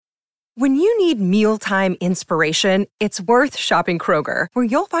When you need mealtime inspiration, it's worth shopping Kroger, where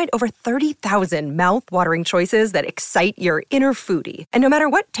you'll find over 30,000 mouth-watering choices that excite your inner foodie. And no matter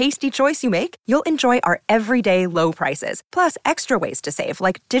what tasty choice you make, you'll enjoy our everyday low prices, plus extra ways to save,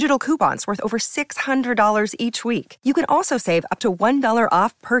 like digital coupons worth over $600 each week. You can also save up to $1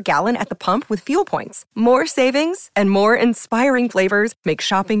 off per gallon at the pump with fuel points. More savings and more inspiring flavors make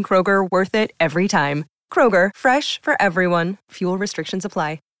shopping Kroger worth it every time. Kroger, fresh for everyone. Fuel restrictions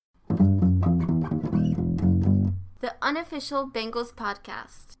apply. The Unofficial Bengals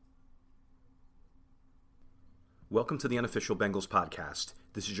Podcast. Welcome to the Unofficial Bengals Podcast.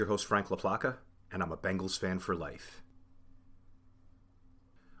 This is your host, Frank LaPlaca, and I'm a Bengals fan for life.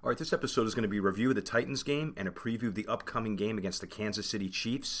 All right, this episode is going to be a review of the Titans game and a preview of the upcoming game against the Kansas City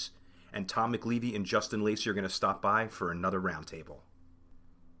Chiefs. And Tom McLeavy and Justin Lacey are going to stop by for another roundtable.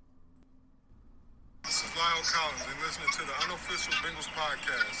 This is Lyle Collins, and listening to the Unofficial Bengals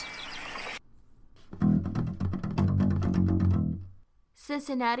Podcast.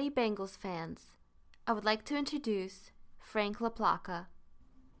 Cincinnati Bengals fans, I would like to introduce Frank LaPlaca.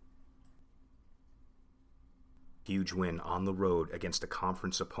 Huge win on the road against a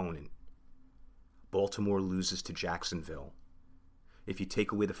conference opponent. Baltimore loses to Jacksonville. If you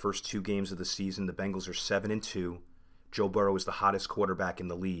take away the first two games of the season, the Bengals are 7-2. Joe Burrow is the hottest quarterback in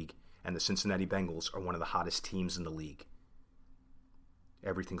the league, and the Cincinnati Bengals are one of the hottest teams in the league.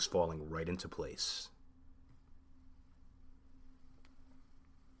 Everything's falling right into place.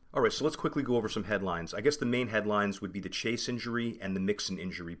 All right, so let's quickly go over some headlines. I guess the main headlines would be the Chase injury and the Mixon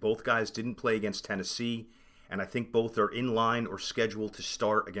injury. Both guys didn't play against Tennessee, and I think both are in line or scheduled to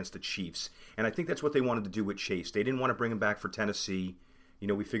start against the Chiefs. And I think that's what they wanted to do with Chase. They didn't want to bring him back for Tennessee. You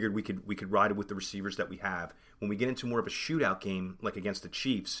know, we figured we could ride it with the receivers that we have. When we get into more of a shootout game, like against the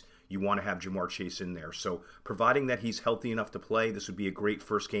Chiefs, you want to have Jamar Chase in there. So providing that he's healthy enough to play, this would be a great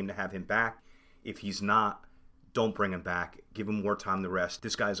first game to have him back. If he's not, don't bring him back. Give him more time to rest.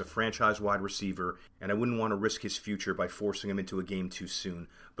 This guy is a franchise wide receiver, and I wouldn't want to risk his future by forcing him into a game too soon.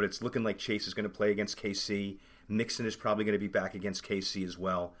 But it's looking like Chase is going to play against KC. Mixon is probably going to be back against KC as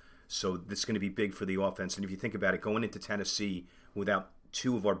well. So this is going to be big for the offense. And if you think about it, going into Tennessee without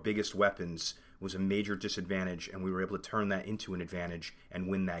two of our biggest weapons was a major disadvantage, and we were able to turn that into an advantage and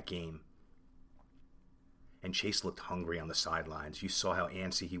win that game. And Chase looked hungry on the sidelines. You saw how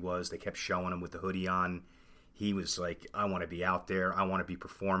antsy he was. They kept showing him with the hoodie on. He was like, I want to be out there. I want to be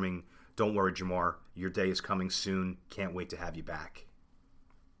performing. Don't worry, Jamar. Your day is coming soon. Can't wait to have you back.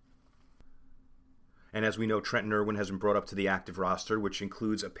 And as we know, Trenton Irwin has been brought up to the active roster, which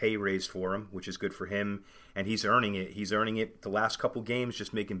includes a pay raise for him, which is good for him. And he's earning it. He's earning it the last couple games,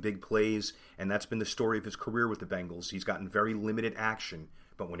 just making big plays. And that's been the story of his career with the Bengals. He's gotten very limited action,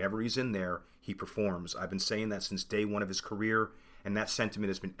 but whenever he's in there, he performs. I've been saying that since day one of his career, and that sentiment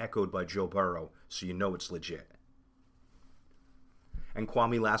has been echoed by Joe Burrow, so you know it's legit. And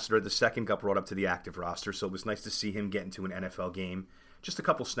Kwame Lassiter II got brought up to the active roster, so it was nice to see him get into an NFL game. Just a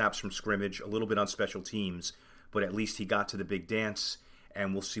couple snaps from scrimmage, a little bit on special teams, but at least he got to the big dance,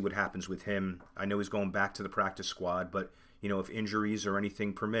 and we'll see what happens with him. I know he's going back to the practice squad, but you know, if injuries or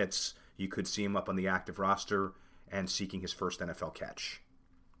anything permits, you could see him up on the active roster and seeking his first NFL catch.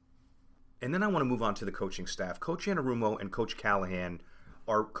 And then I want to move on to the coaching staff. Coach Anarumo and Coach Callahan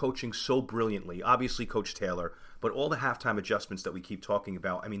are coaching so brilliantly. Obviously, Coach Taylor, but all the halftime adjustments that we keep talking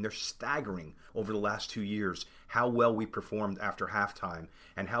about, I mean, they're staggering over the last 2 years, how well we performed after halftime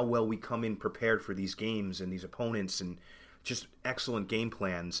and how well we come in prepared for these games and these opponents and just excellent game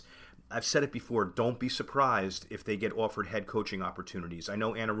plans. I've said it before, don't be surprised if they get offered head coaching opportunities. I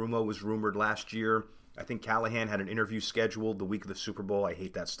know Anarumo was rumored last year. I think Callahan had an interview scheduled the week of the Super Bowl. I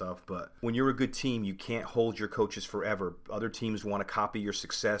hate that stuff. But when you're a good team, you can't hold your coaches forever. Other teams want to copy your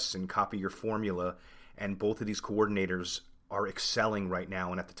success and copy your formula. And both of these coordinators are excelling right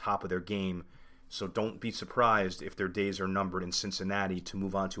now and at the top of their game. So don't be surprised if their days are numbered in Cincinnati to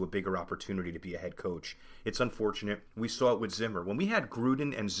move on to a bigger opportunity to be a head coach. It's unfortunate. We saw it with Zimmer. When we had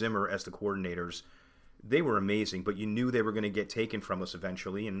Gruden and Zimmer as the coordinators, they were amazing, but you knew they were going to get taken from us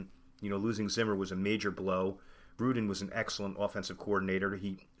eventually. And you know, losing Zimmer was a major blow. Gruden was an excellent offensive coordinator.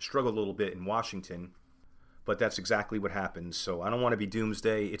 He struggled a little bit in Washington, but that's exactly what happened. So I don't want to be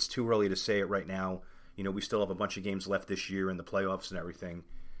doomsday. It's too early to say it right now. You know, we still have a bunch of games left this year in the playoffs and everything.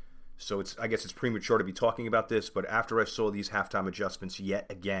 So I guess it's premature to be talking about this, but after I saw these halftime adjustments yet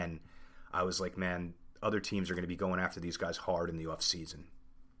again, I was like, man, other teams are going to be going after these guys hard in the offseason.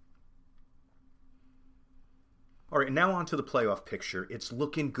 All right, now on to the playoff picture. It's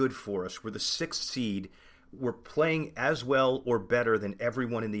looking good for us. We're the 6th seed. We're playing as well or better than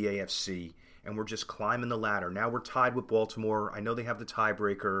everyone in the AFC, and we're just climbing the ladder. Now we're tied with Baltimore. I know they have the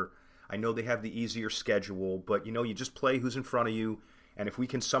tiebreaker. I know they have the easier schedule, but, you just play who's in front of you, and if we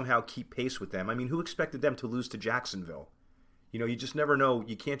can somehow keep pace with them. I mean, who expected them to lose to Jacksonville? You just never know.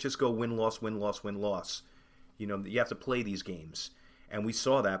 You can't just go win-loss, win-loss, win-loss. You have to play these games. And we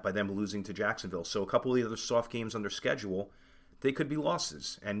saw that by them losing to Jacksonville. So a couple of the other soft games on their schedule, they could be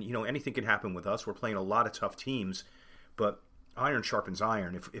losses. And, anything can happen with us. We're playing a lot of tough teams, but iron sharpens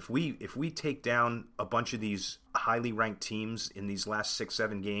iron. If we take down a bunch of these highly ranked teams in these last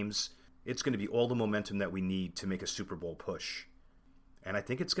 6-7 games, it's going to be all the momentum that we need to make a Super Bowl push. And I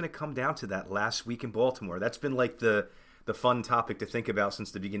think it's going to come down to that last week in Baltimore. That's been like the fun topic to think about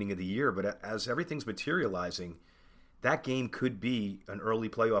since the beginning of the year. But as everything's materializing, that game could be an early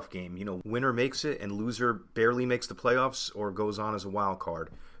playoff game. Winner makes it and loser barely makes the playoffs or goes on as a wild card.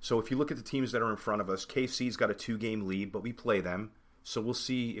 So if you look at the teams that are in front of us, KC's got a 2-game lead, but we play them. So we'll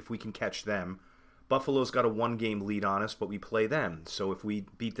see if we can catch them. Buffalo's got a 1-game lead on us, but we play them. So if we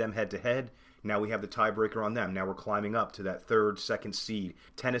beat them head-to-head, now we have the tiebreaker on them. Now we're climbing up to that 3rd, 2nd seed.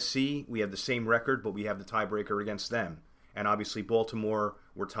 Tennessee, we have the same record, but we have the tiebreaker against them. And obviously Baltimore,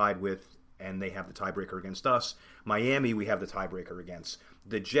 we're tied with, and they have the tiebreaker against us. Miami, we have the tiebreaker against.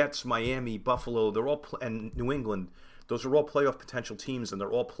 The Jets, Miami, Buffalo, they're all and New England, those are all playoff potential teams, and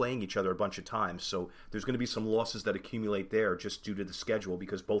they're all playing each other a bunch of times. So there's going to be some losses that accumulate there just due to the schedule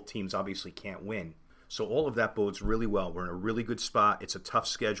because both teams obviously can't win. So all of that bodes really well. We're in a really good spot. It's a tough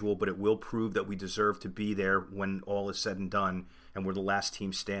schedule, but it will prove that we deserve to be there when all is said and done, and we're the last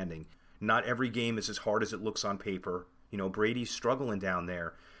team standing. Not every game is as hard as it looks on paper. Brady's struggling down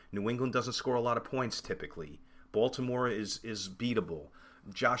there. New England doesn't score a lot of points typically. Baltimore is beatable.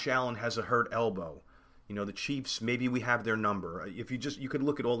 Josh Allen has a hurt elbow. The Chiefs, maybe we have their number. If you could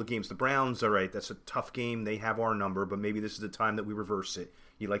look at all the games. The Browns, all right, that's a tough game. They have our number, but maybe this is the time that we reverse it.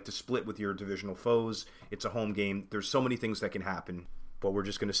 You like to split with your divisional foes. It's a home game. There's so many things that can happen, but we're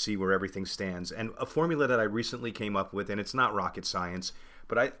just going to see where everything stands. And a formula that I recently came up with, and it's not rocket science,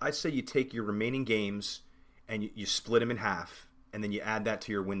 but I say you take your remaining games and you split them in half, and then you add that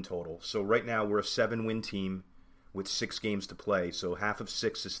to your win total. So right now we're a 7-win team with 6 games to play. So half of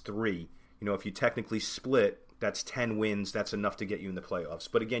 6 is 3. If you technically split, that's 10 wins. That's enough to get you in the playoffs.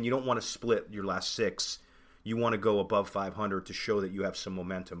 But again, you don't want to split your last 6. You want to go above 500 to show that you have some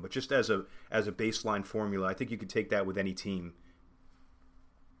momentum. But just as a baseline formula, I think you could take that with any team.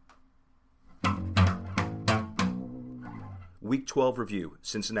 Week 12 review.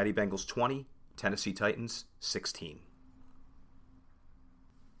 Cincinnati Bengals 20, Tennessee Titans 16.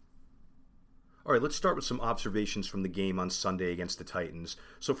 All right, let's start with some observations from the game on Sunday against the Titans.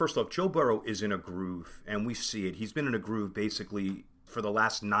 So first off, Joe Burrow is in a groove, and we see it. He's been in a groove basically for the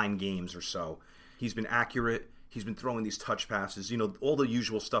last 9 games or so. He's been accurate. He's been throwing these touch passes, all the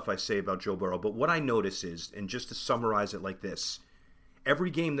usual stuff I say about Joe Burrow. But what I notice is, and just to summarize it like this, every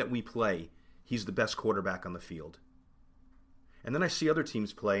game that we play, he's the best quarterback on the field. And then I see other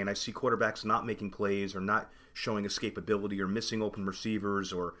teams play, and I see quarterbacks not making plays or not showing escapability or missing open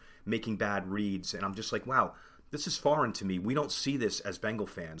receivers or making bad reads. And I'm just like, wow, this is foreign to me. We don't see this as Bengal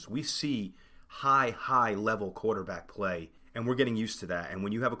fans. We see high level quarterback play, and we're getting used to that. And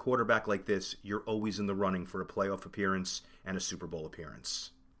when you have a quarterback like this, you're always in the running for a playoff appearance and a Super Bowl appearance.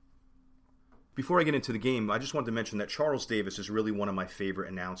 Before I get into the game, I just wanted to mention that Charles Davis is really one of my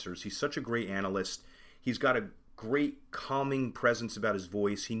favorite announcers. He's such a great analyst. He's got a great calming presence about his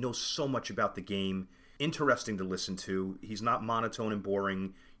voice. He knows so much about the game. Interesting to listen to. He's not monotone and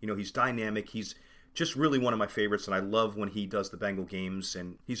boring. He's dynamic. He's just really one of my favorites, and I love when he does the Bengal games.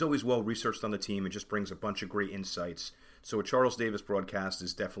 And he's always well researched on the team and just brings a bunch of great insights. So a Charles Davis broadcast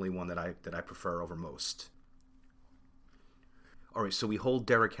is definitely one that I prefer over most. All right, so we hold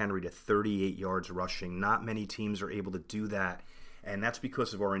Derrick Henry to 38 yards rushing. Not many teams are able to do that. And that's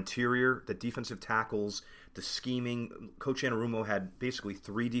because of our interior, the defensive tackles, the scheming. Coach Anarumo had basically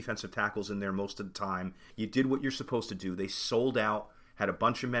 3 defensive tackles in there most of the time. You did what you're supposed to do. They sold out, had a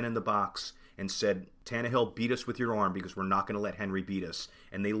bunch of men in the box, and said, Tannehill, beat us with your arm because we're not going to let Henry beat us.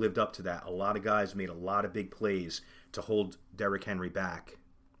 And they lived up to that. A lot of guys made a lot of big plays to hold Derrick Henry back.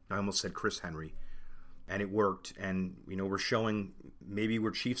 I almost said Chris Henry. And it worked. And, we're showing maybe we're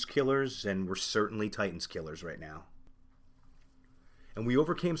Chiefs killers, and we're certainly Titans killers right now. And we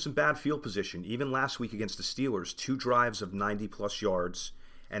overcame some bad field position. Even last week against the Steelers, 2 drives of 90-plus yards.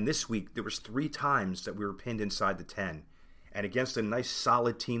 And this week, there was 3 times that we were pinned inside the 10. And against a nice,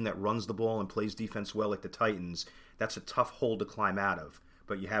 solid team that runs the ball and plays defense well like the Titans, that's a tough hole to climb out of.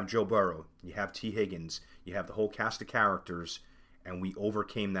 But you have Joe Burrow, you have T. Higgins, you have the whole cast of characters, and we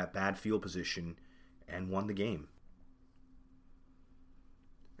overcame that bad field position and won the game.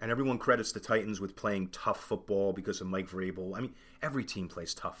 And everyone credits the Titans with playing tough football because of Mike Vrabel. I mean, every team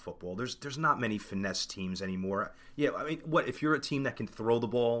plays tough football. There's not many finesse teams anymore. Yeah, I mean, what if you're a team that can throw the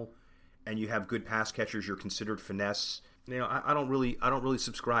ball and you have good pass catchers, you're considered finesse? You know, I don't really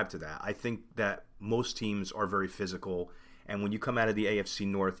subscribe to that. I think that most teams are very physical, and when you come out of the AFC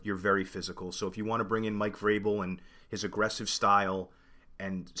North, you're very physical. So if you want to bring in Mike Vrabel and his aggressive style,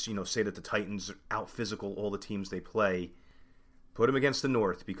 and say that the Titans out physical all the teams they play, put them against the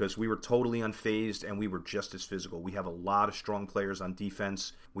North, because we were totally unfazed and we were just as physical. We have a lot of strong players on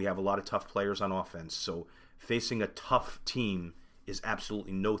defense. We have a lot of tough players on offense. So facing a tough team is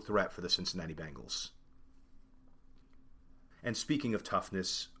absolutely no threat for the Cincinnati Bengals. And speaking of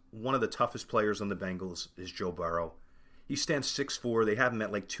toughness, one of the toughest players on the Bengals is Joe Burrow. He stands 6'4". They have him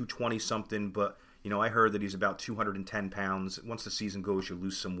at like 220-something, but I heard that he's about 210 pounds. Once the season goes, you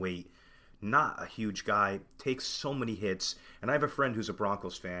lose some weight. Not a huge guy, takes so many hits. And I have a friend who's a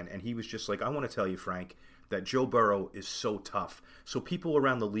Broncos fan, and he was just like, I want to tell you, Frank, that Joe Burrow is so tough. So people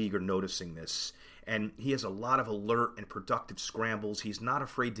around the league are noticing this. And he has a lot of alert and productive scrambles. He's not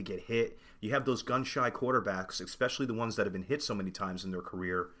afraid to get hit. You have those gun-shy quarterbacks, especially the ones that have been hit so many times in their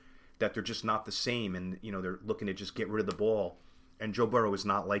career, that they're just not the same, and they're looking to just get rid of the ball. And Joe Burrow is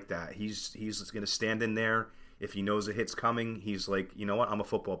not like that. He's going to stand in there. If he knows a hit's coming, he's like, you know what, I'm a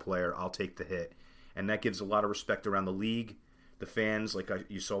football player. I'll take the hit. And that gives a lot of respect around the league, the fans, like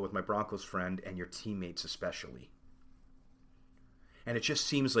you saw with my Broncos friend, and your teammates especially. And it just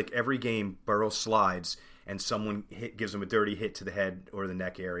seems like every game Burrow slides and someone gives him a dirty hit to the head or the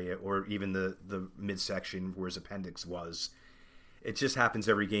neck area or even the midsection where his appendix was. It just happens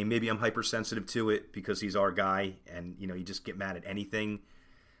every game. Maybe I'm hypersensitive to it because he's our guy and, you just get mad at anything.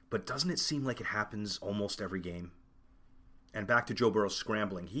 But doesn't it seem like it happens almost every game? And back to Joe Burrow's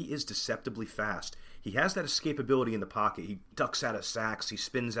scrambling. He is deceptively fast. He has that escapability in the pocket. He ducks out of sacks. He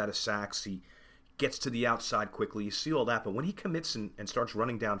spins out of sacks. He gets to the outside quickly. You see all that. But when he commits and starts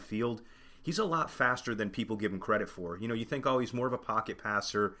running downfield, he's a lot faster than people give him credit for. You think, oh, he's more of a pocket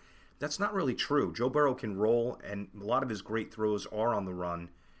passer. That's not really true. Joe Burrow can roll, and a lot of his great throws are on the run.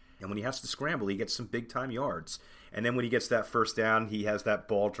 And when he has to scramble, he gets some big-time yards. And then when he gets that first down, he has that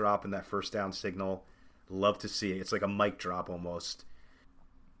ball drop and that first down signal. Love to see it. It's like a mic drop almost.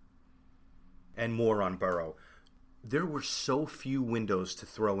 And more on Burrow. There were so few windows to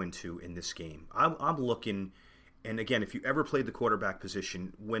throw into in this game. I'm looking, and again, if you ever played the quarterback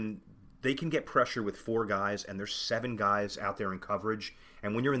position, when they can get pressure with 4 guys and there's 7 guys out there in coverage,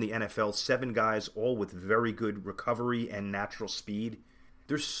 and when you're in the NFL, 7 guys all with very good recovery and natural speed,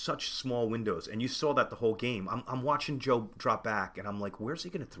 there's such small windows. And you saw that the whole game. I'm watching Joe drop back, and I'm like, where's he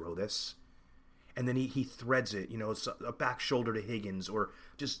going to throw this? And then he threads it, it's a back shoulder to Higgins, or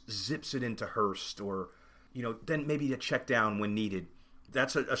just zips it into Hurst, or then maybe a check down when needed.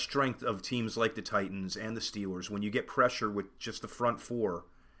 That's a strength of teams like the Titans and the Steelers. When you get pressure with just the front 4,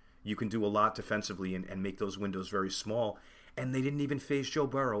 you can do a lot defensively and make those windows very small. And they didn't even phase Joe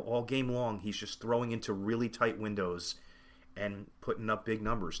Burrow all game long. He's just throwing into really tight windows and putting up big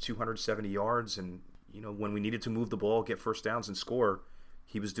numbers, 270 yards. And, when we needed to move the ball, get first downs and score,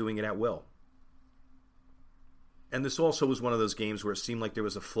 he was doing it at will. And this also was one of those games where it seemed like there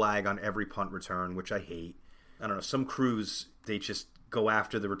was a flag on every punt return, which I hate. I don't know, some crews, they just go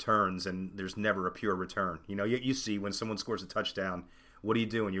after the returns and there's never a pure return. You see when someone scores a touchdown, what are you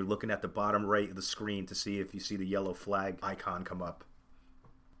doing? You're looking at the bottom right of the screen to see if you see the yellow flag icon come up.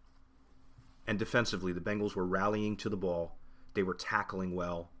 And defensively, the Bengals were rallying to the ball. They were tackling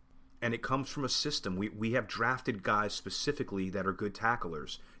well. And it comes from a system. We have drafted guys specifically that are good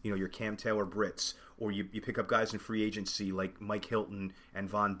tacklers. Your Cam Taylor Britts, or you pick up guys in free agency like Mike Hilton and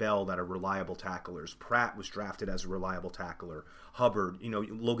Von Bell that are reliable tacklers. Pratt was drafted as a reliable tackler. Hubbard,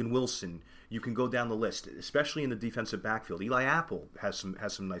 Logan Wilson. You can go down the list, especially in the defensive backfield. Eli Apple has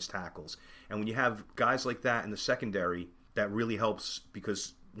some nice tackles. And when you have guys like that in the secondary, that really helps,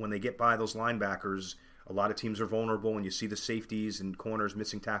 because when they get by those linebackers, a lot of teams are vulnerable, and you see the safeties and corners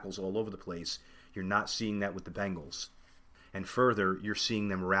missing tackles all over the place. You're not seeing that with the Bengals. And further, you're seeing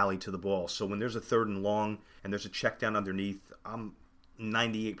them rally to the ball. So when there's a 3rd and long and there's a check down underneath, I'm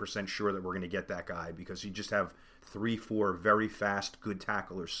 98% sure that we're going to get that guy, because you just have 3-4 very fast, good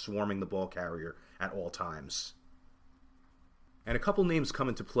tacklers swarming the ball carrier at all times. And a couple names come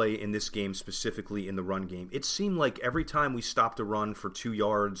into play in this game, specifically in the run game. It seemed like every time we stopped a run for 2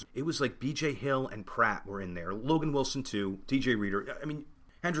 yards, it was like B.J. Hill and Pratt were in there. Logan Wilson, too. DJ Reader. I mean,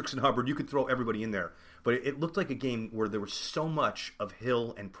 Hendricks and Hubbard, you could throw everybody in there. But it looked like a game where there was so much of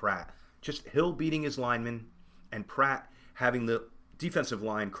Hill and Pratt. Just Hill beating his linemen, and Pratt having the defensive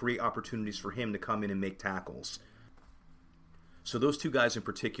line create opportunities for him to come in and make tackles. So those two guys in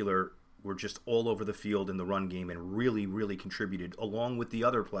particular were just all over the field in the run game and really, really contributed, along with the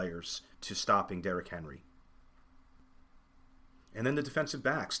other players, to stopping Derrick Henry. And then the defensive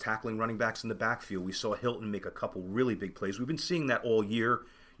backs, tackling running backs in the backfield. We saw Hilton make a couple really big plays. We've been seeing that all year.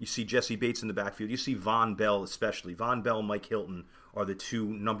 You see Jesse Bates in the backfield. You see Von Bell especially. Von Bell and Mike Hilton are the two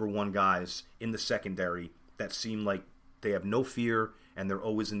number one guys in the secondary that seem like they have no fear and they're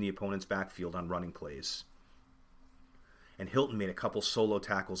always in the opponent's backfield on running plays. And Hilton made a couple solo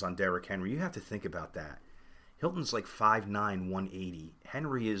tackles on Derrick Henry. You have to think about that. Hilton's like 5'9", 180.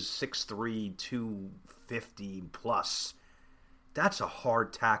 Henry is 6'3", 250 plus. That's a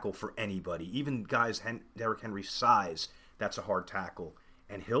hard tackle for anybody. Even guys Derrick Henry's size, that's a hard tackle.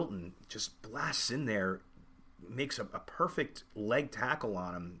 And Hilton just blasts in there, makes a perfect leg tackle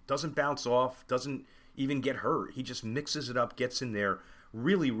on him. Doesn't bounce off, doesn't even get hurt. He just mixes it up, gets in there.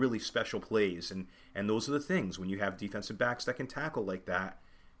 Really, really special plays. And those are the things. When you have defensive backs that can tackle like that,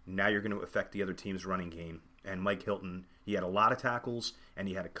 now you're going to affect the other team's running game. And Mike Hilton, he had a lot of tackles, and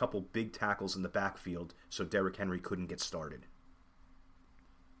he had a couple big tackles in the backfield, so Derrick Henry couldn't get started.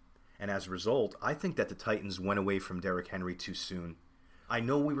 And as a result, I think that the Titans went away from Derrick Henry too soon. I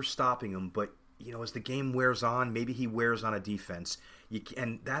know we were stopping him, but as the game wears on, maybe he wears on a defense.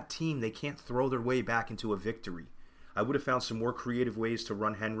 And that team, they can't throw their way back into a victory. I would have found some more creative ways to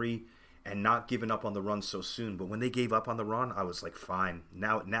run Henry and not given up on the run so soon. But when they gave up on the run, I was like, fine.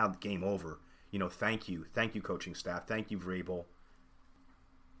 Now the game over. Thank you. Thank you, coaching staff. Thank you, Vrabel.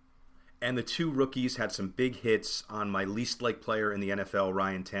 And the two rookies had some big hits on my least liked player in the NFL,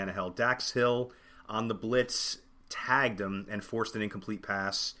 Ryan Tannehill. Dax Hill on the blitz tagged him and forced an incomplete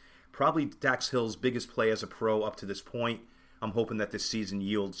pass. Probably Dax Hill's biggest play as a pro up to this point. I'm hoping that this season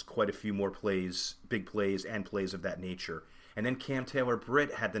yields quite a few more plays, big plays, and plays of that nature. And then Cam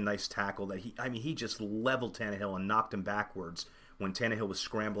Taylor-Britt had the nice tackle that he just leveled Tannehill and knocked him backwards when Tannehill was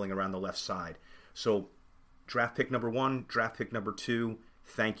scrambling around the left side. So draft pick number 1, draft pick number 2,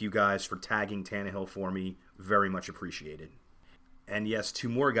 thank you guys for tagging Tannehill for me. Very much appreciated. And yes, two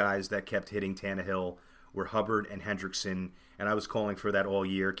more guys that kept hitting Tannehill were Hubbard and Hendrickson, and I was calling for that all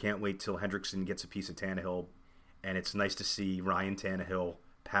year. Can't wait till Hendrickson gets a piece of Tannehill, and it's nice to see Ryan Tannehill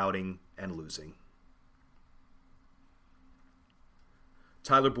pouting and losing.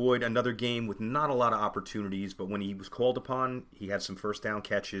 Tyler Boyd, another game with not a lot of opportunities, but when he was called upon, he had some first down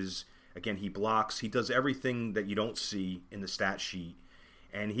catches. Again, he blocks. He does everything that you don't see in the stat sheet,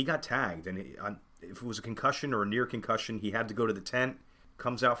 and he got tagged. And if it was a concussion or a near concussion, he had to go to the tent,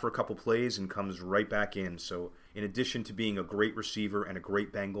 comes out for a couple plays, and comes right back in. So in addition to being a great receiver and a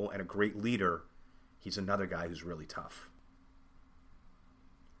great Bengal and a great leader, he's another guy who's really tough.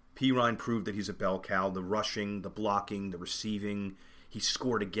 Pirine proved that he's a bell cow. The rushing, the blocking, the receiving. He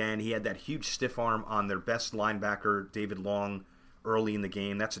scored again. He had that huge stiff arm on their best linebacker, David Long, early in the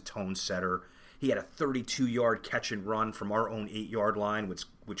game. That's a tone setter. He had a 32-yard catch and run from our own 8-yard line,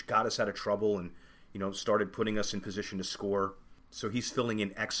 which got us out of trouble and started putting us in position to score. So he's filling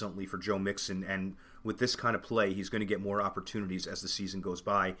in excellently for Joe Mixon, and with this kind of play, he's going to get more opportunities as the season goes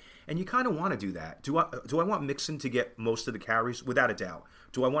by. And you kind of want to do that. Do I want Mixon to get most of the carries? Without a doubt.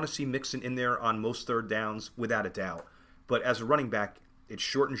 Do I want to see Mixon in there on most third downs? Without a doubt. But as a running back, it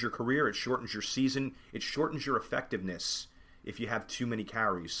shortens your career, it shortens your season, it shortens your effectiveness if you have too many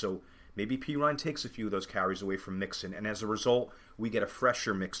carries. So maybe Pirine takes a few of those carries away from Mixon, and as a result, we get a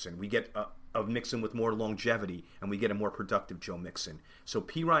fresher Mixon. We get a Mixon with more longevity, and we get a more productive Joe Mixon. So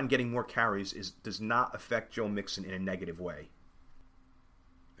Pirine getting more carries does not affect Joe Mixon in a negative way.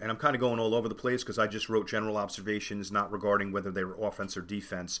 And I'm kind of going all over the place because I just wrote general observations, not regarding whether they were offense or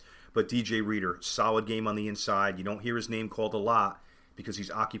defense. But DJ Reader, solid game on the inside. You don't hear his name called a lot because he's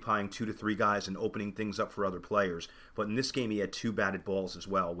occupying 2 to 3 guys and opening things up for other players. But in this game, he had 2 batted balls as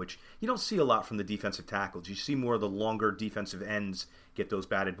well, which you don't see a lot from the defensive tackles. You see more of the longer defensive ends get those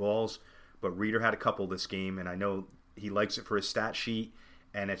batted balls. But Reader had a couple this game, and I know he likes it for his stat sheet,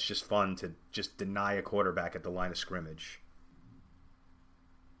 and it's just fun to just deny a quarterback at the line of scrimmage.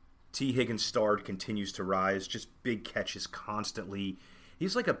 T. Higgins' star continues to rise, just big catches constantly.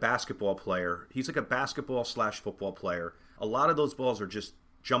 He's like a basketball player. He's like a basketball/football player. A lot of those balls are just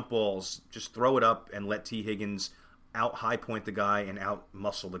jump balls. Just throw it up and let T. Higgins out high point the guy and out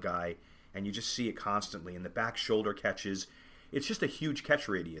muscle the guy. And you just see it constantly. And the back shoulder catches, it's just a huge catch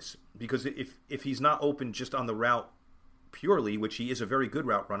radius. Because if he's not open just on the route purely, which he is a very good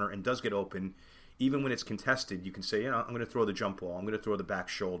route runner and does get open, even when it's contested, you can say, I'm going to throw the jump ball. I'm going to throw the back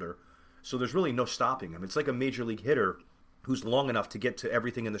shoulder. So there's really no stopping him. It's like a major league hitter who's long enough to get to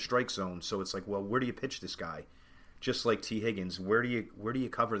everything in the strike zone. So it's like, well, where do you pitch this guy? Just like T. Higgins, where do you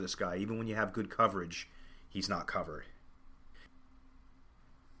cover this guy? Even when you have good coverage, he's not covered.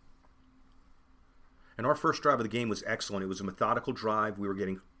 And our first drive of the game was excellent. It was a methodical drive. We were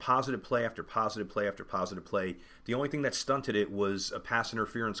getting positive play after positive play after positive play. The only thing that stunted it was a pass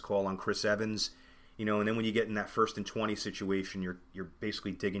interference call on Chris Evans. And then when you get in that 1st and 20 situation, you're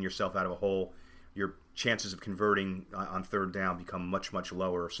basically digging yourself out of a hole. Your chances of converting on 3rd down become much, much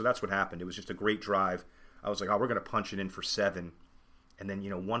lower. So that's what happened. It was just a great drive. I was like, we're going to punch it in for 7. And then,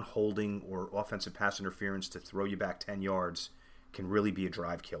 one holding or offensive pass interference to throw you back 10 yards can really be a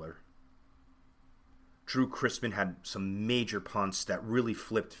drive killer. Drew Crispin had some major punts that really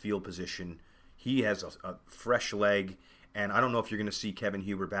flipped field position. He has a fresh leg, and I don't know if you're going to see Kevin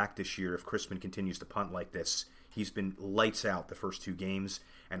Huber back this year if Crispin continues to punt like this. He's been lights out the first 2 games,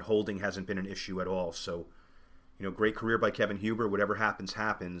 and holding hasn't been an issue at all. So, great career by Kevin Huber. Whatever happens,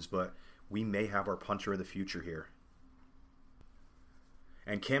 happens, but we may have our punter of the future here.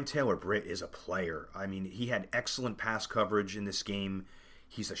 And Cam Taylor-Britt is a player. I mean, he had excellent pass coverage in this game.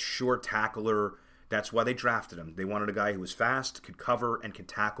 He's a short tackler. That's why they drafted him. They wanted a guy who was fast, could cover, and could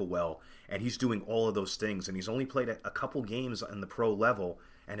tackle well. And he's doing all of those things. And he's only played a couple games on the pro level,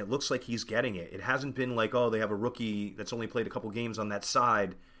 and it looks like he's getting it. It hasn't been like, they have a rookie that's only played a couple games on that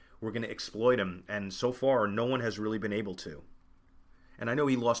side. We're going to exploit him. And so far, no one has really been able to. And I know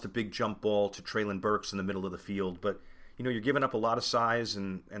he lost a big jump ball to Traylon Burks in the middle of the field, but you're giving up a lot of size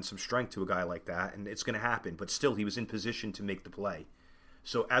and some strength to a guy like that, and it's going to happen. But still, he was in position to make the play.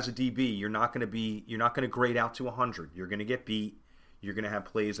 So as a DB, you're not going to grade out to 100. You're going to get beat. You're going to have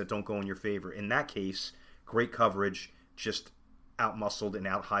plays that don't go in your favor. In that case, great coverage, just out-muscled and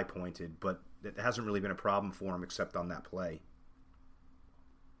out-high-pointed, but it hasn't really been a problem for him except on that play.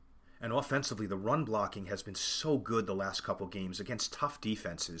 And offensively, the run blocking has been so good the last couple games against tough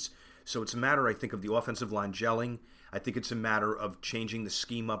defenses. So it's a matter, I think, of the offensive line gelling. I think it's a matter of changing the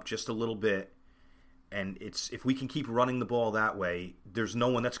scheme up just a little bit. And if we can keep running the ball that way, there's no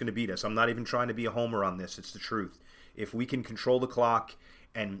one that's going to beat us. I'm not even trying to be a homer on this. It's the truth. If we can control the clock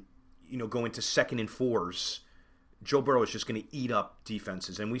and go into 2nd and 4s, Joe Burrow is just going to eat up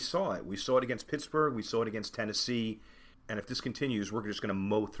defenses. And we saw it. We saw it against Pittsburgh. We saw it against Tennessee. And if this continues, we're just going to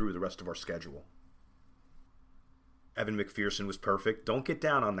mow through the rest of our schedule. Evan McPherson was perfect. Don't get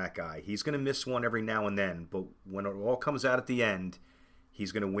down on that guy. He's going to miss one every now and then. But when it all comes out at the end,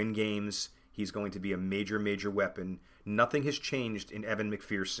 he's going to win games. He's going to be a major, major weapon. Nothing has changed in Evan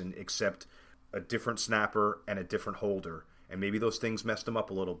McPherson except a different snapper and a different holder. And maybe those things messed him up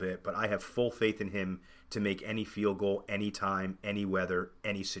a little bit, but I have full faith in him to make any field goal, any time, any weather,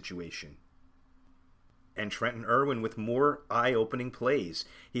 any situation. And Trenton Irwin with more eye-opening plays.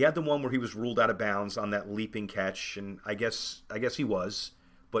 He had the one where he was ruled out of bounds on that leaping catch, and I guess he was,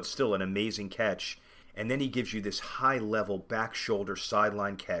 but still an amazing catch. And then he gives you this high-level back shoulder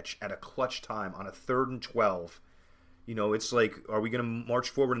sideline catch at a clutch time on a 3rd and 12. It's like, are we going to march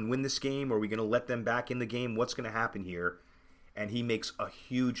forward and win this game? Or are we going to let them back in the game? What's going to happen here? And he makes a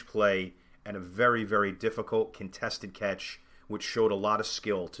huge play and a very, very difficult contested catch, which showed a lot of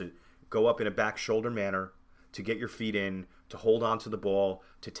skill to go up in a back shoulder manner, to get your feet in, to hold on to the ball,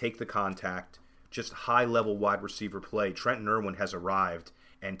 to take the contact. Just high-level wide receiver play. Trenton Irwin has arrived,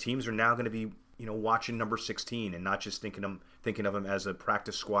 and teams are now going to be watching number 16 and not just thinking of him as a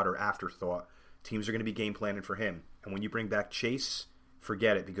practice squad or afterthought. Teams are going to be game planning for him. And when you bring back Chase,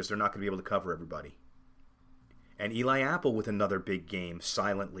 forget it, because they're not going to be able to cover everybody. And Eli Apple with another big game,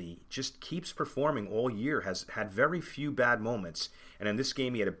 silently, just keeps performing all year, has had very few bad moments. And in this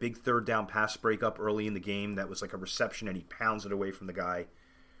game, he had a big 3rd down pass breakup early in the game that was like a reception, and he pounds it away from the guy.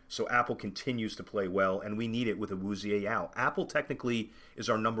 So Apple continues to play well, and we need it with Awuzie out. Apple technically is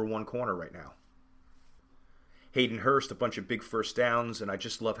our number 1 corner right now. Hayden Hurst, a bunch of big first downs, and I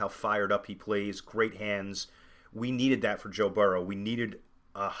just love how fired up he plays. Great hands. We needed that for Joe Burrow. We needed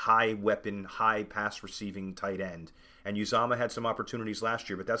a high weapon, high pass receiving tight end. And Uzama had some opportunities last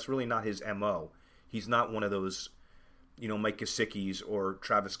year, but that's really not his MO. He's not one of those, Mike Gesicki's or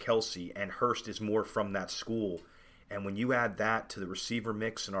Travis Kelce, and Hurst is more from that school. And when you add that to the receiver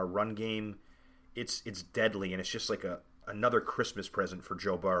mix in our run game, it's deadly, and it's just like another Christmas present for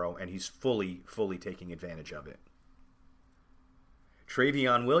Joe Burrow, and he's fully taking advantage of it.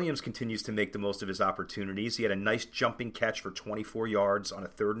 Travion Williams continues to make the most of his opportunities. He had a nice jumping catch for 24 yards on a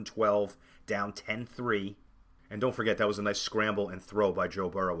 3rd and 12, down 10-3. And don't forget, that was a nice scramble and throw by Joe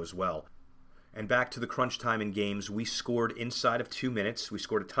Burrow as well. And back to the crunch time in games, we scored inside of 2 minutes. We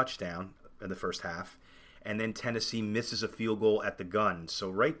scored a touchdown in the first half. And then Tennessee misses a field goal at the gun. So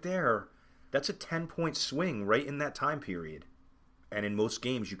right there, that's a 10-point swing right in that time period. And in most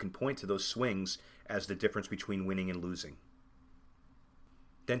games, you can point to those swings as the difference between winning and losing.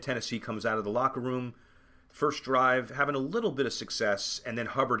 Then Tennessee comes out of the locker room, first drive, having a little bit of success, and then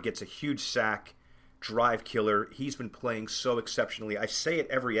Hubbard gets a huge sack drive killer. He's been playing so exceptionally. I say it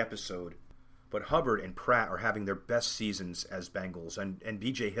every episode, but Hubbard and Pratt are having their best seasons as Bengals, and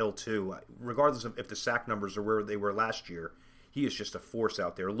B.J. Hill too. Regardless of if the sack numbers are where they were last year, he is just a force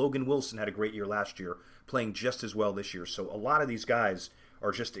out there. Logan Wilson had a great year last year, playing just as well this year. So a lot of these guys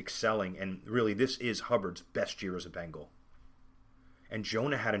are just excelling, and really this is Hubbard's best year as a Bengal. And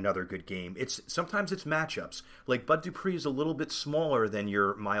Jonah had another good game. Sometimes it's matchups. Like Bud Dupree is a little bit smaller than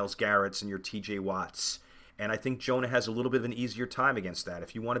your Myles Garrett's and your T.J. Watts. And I think Jonah has a little bit of an easier time against that.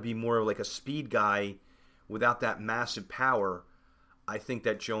 If you want to be more like a speed guy without that massive power, I think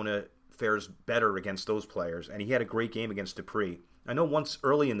that Jonah fares better against those players. And he had a great game against Dupree. I know once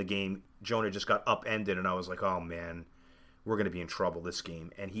early in the game, Jonah just got upended, and I was like, oh man, we're going to be in trouble this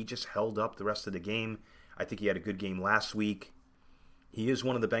game. And he just held up the rest of the game. I think he had a good game last week. He is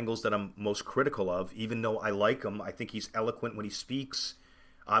one of the Bengals that I'm most critical of, even though I like him. I think he's eloquent when he speaks.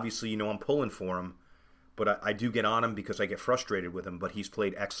 Obviously, I'm pulling for him. But I do get on him because I get frustrated with him. But he's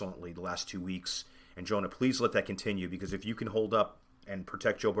played excellently the last 2 weeks. And Jonah, please let that continue, because if you can hold up and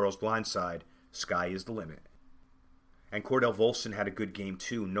protect Joe Burrow's blind side, sky is the limit. And Cordell Volson had a good game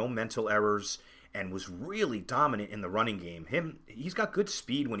too. No mental errors, and was really dominant in the running game. He's got good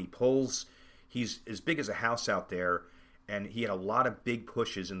speed when he pulls. He's as big as a house out there. And he had a lot of big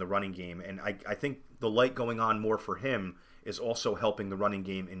pushes in the running game. And I think the light going on more for him is also helping the running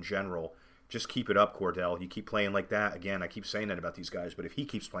game in general. Just keep it up, Cordell. You keep playing like that. Again, I keep saying that about these guys, but if he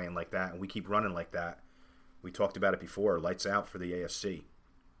keeps playing like that and we keep running like that, we talked about it before, lights out for the AFC.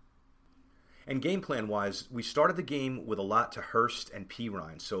 And game plan-wise, we started the game with a lot to Hurst and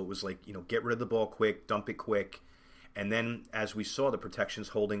Pirine. So it was like, get rid of the ball quick, dump it quick. And then, as we saw, the protections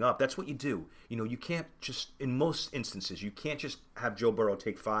holding up. That's what you do. You can't just, in most instances, you can't just have Joe Burrow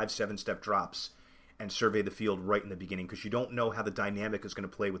take 5-7-step drops and survey the field right in the beginning, because you don't know how the dynamic is going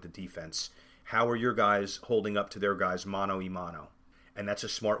to play with the defense. How are your guys holding up to their guys mano-a-mano? And that's a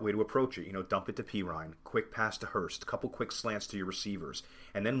smart way to approach it. Dump it to Pirine, quick pass to Hurst, a couple quick slants to your receivers.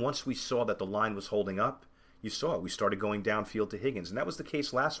 And then once we saw that the line was holding up, you saw it. We started going downfield to Higgins. And that was the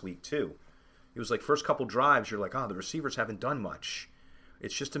case last week, too. It was like first couple drives, you're like, the receivers haven't done much.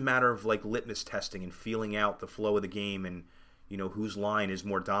 It's just a matter of like litmus testing and feeling out the flow of the game and, whose line is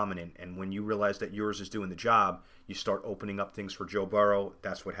more dominant. And when you realize that yours is doing the job, you start opening up things for Joe Burrow.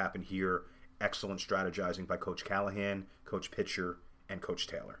 That's what happened here. Excellent strategizing by Coach Callahan, Coach Pitcher, and Coach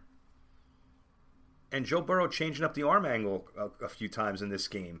Taylor. And Joe Burrow changing up the arm angle a few times in this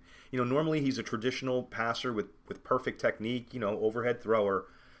game. Normally he's a traditional passer with perfect technique, overhead thrower.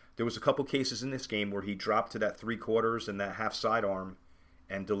 There was a couple cases in this game where he dropped to that 3/4 and that half sidearm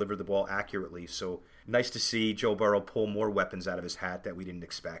and delivered the ball accurately. So nice to see Joe Burrow pull more weapons out of his hat that we didn't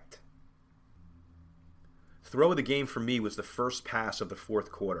expect. Throw of the game for me was the first pass of the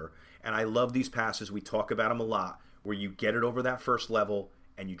fourth quarter. And I love these passes. We talk about them a lot, where you get it over that first level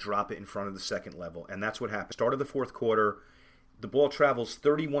and you drop it in front of the second level. And that's what happened. Start of the fourth quarter, the ball travels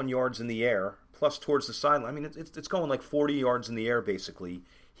 31 yards in the air, plus towards the sideline. I mean, it's going like 40 yards in the air, basically.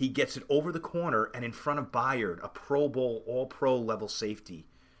 He gets it over the corner and in front of Byard, a Pro Bowl, all-pro level safety.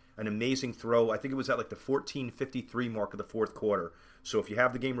 An amazing throw. I think it was at like the 14:53 mark of the fourth quarter. So if you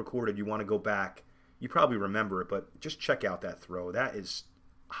have the game recorded, you want to go back, you probably remember it, but just check out that throw. That is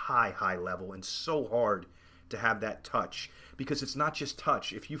high level and so hard to have that touch, because it's not just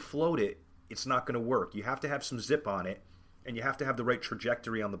touch. If you float it, it's not going to work. You have to have some zip on it, and you have to have the right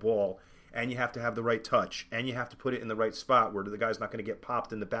trajectory on the ball, and you have to have the right touch, and you have to put it in the right spot where the guy's not going to get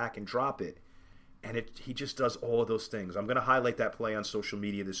popped in the back and drop it. And he just does all of those things. I'm going to highlight that play on social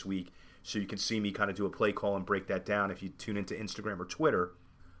media this week so you can see me kind of do a play call and break that down if you tune into Instagram or Twitter.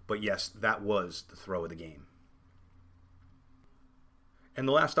 But yes, that was the throw of the game. And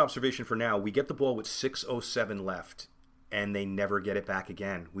the last observation for now, we get the ball with 6:07 left, and they never get it back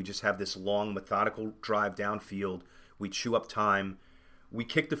again. We just have this long, methodical drive downfield. We chew up time. We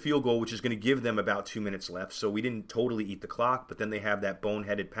kick the field goal, which is going to give them about 2 minutes left, so we didn't totally eat the clock, but then they have that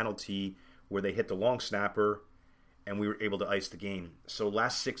boneheaded penalty where they hit the long snapper, and we were able to ice the game. So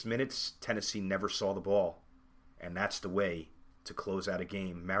last 6 minutes, Tennessee never saw the ball, and that's the way to close out a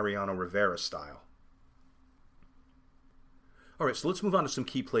game, Mariano Rivera style. All right, so let's move on to some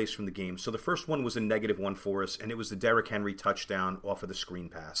key plays from the game. So the first one was a -1 for us, and it was the Derrick Henry touchdown off of the screen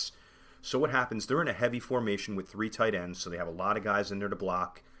pass. So what happens, they're in a heavy formation with 3 tight ends, so they have a lot of guys in there to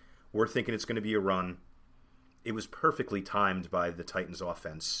block. We're thinking it's going to be a run. It was perfectly timed by the Titans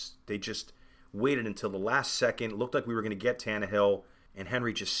offense. They just waited until the last second. It looked like we were going to get Tannehill, and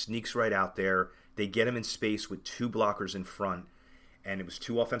Henry just sneaks right out there. They get him in space with 2 blockers in front, and it was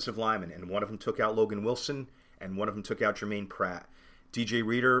 2 offensive linemen, and one of them took out Logan Wilson, and one of them took out Jermaine Pratt. DJ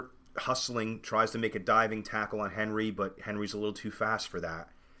Reader hustling, tries to make a diving tackle on Henry, but Henry's a little too fast for that.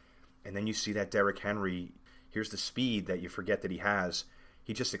 And then you see that Derrick Henry, here's the speed that you forget that he has.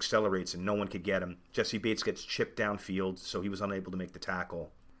 He just accelerates and no one could get him. Jesse Bates gets chipped downfield, so he was unable to make the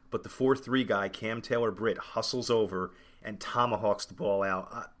tackle. But the 4-3 guy, Cam Taylor-Britt, hustles over and tomahawks the ball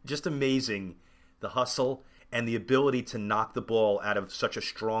out. Just amazing, the hustle and the ability to knock the ball out of such a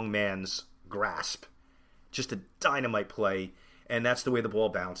strong man's grasp. Just a dynamite play, and that's the way the ball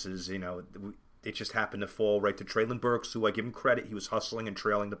bounces. You know, it just happened to fall right to Traylon Burks, who I give him credit. He was hustling and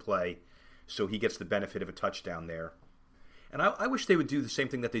trailing the play, so he gets the benefit of a touchdown there. And I wish they would do the same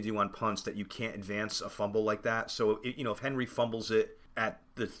thing that they do on punts, that you can't advance a fumble like that. So, if Henry fumbles it at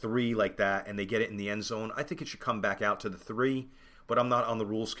the 3 like that and they get it in the end zone, I think it should come back out to the 3. But I'm not on the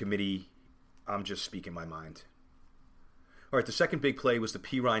rules committee. I'm just speaking my mind. All right, the second big play was the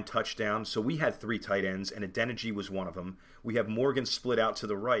Pirine touchdown. So we had 3 tight ends, and Adeniji was one of them. We have Morgan split out to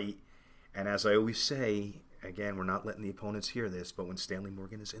the right. And as I always say, again, we're not letting the opponents hear this, but when Stanley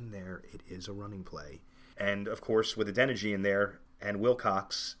Morgan is in there, it is a running play. And, of course, with Adeniji in there and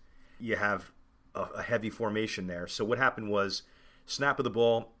Wilcox, you have a heavy formation there. So what happened was, snap of the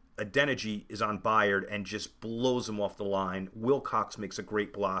ball, Adeniji is on Byard and just blows him off the line. Wilcox makes a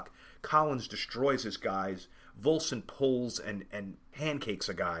great block. Collins destroys his guys. Volson pulls and pancakes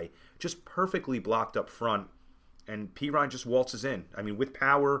a guy. Just perfectly blocked up front. And Pirine just waltzes in. I mean, with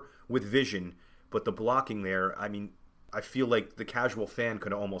power, with vision. But the blocking there, I mean, I feel like the casual fan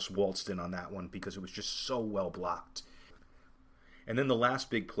could have almost waltzed in on that one because it was just so well blocked. And then the last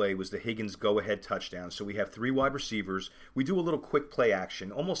big play was the Higgins go-ahead touchdown. So we have 3 wide receivers. We do a little quick play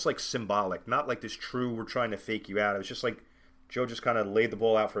action, almost like symbolic, not like this true, we're trying to fake you out. It was just like Joe just kind of laid the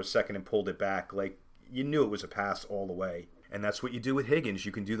ball out for a second and pulled it back. Like, you knew it was a pass all the way. And that's what you do with Higgins.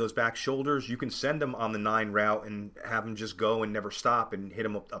 You can do those back shoulders. You can send him on the 9 route and have him just go and never stop and hit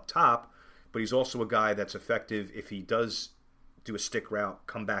him up top. But he's also a guy that's effective if he does do a stick route,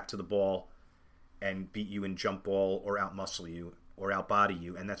 come back to the ball, and beat you in jump ball or out-muscle you or out-body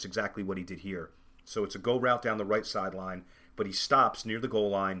you. And that's exactly what he did here. So it's a go route down the right sideline, but he stops near the goal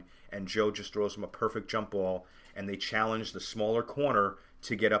line, and Joe just throws him a perfect jump ball, and they challenge the smaller corner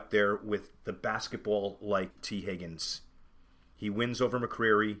to get up there with the basketball-like T. Higgins. He wins over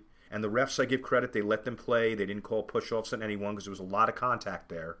McCreary, and the refs, I give credit, they let them play. They didn't call push-offs on anyone because there was a lot of contact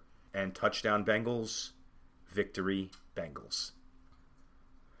there. And touchdown Bengals, victory Bengals.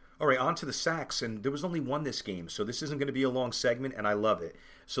 All right, on to the sacks, and there was only one this game, so this isn't going to be a long segment, and I love it.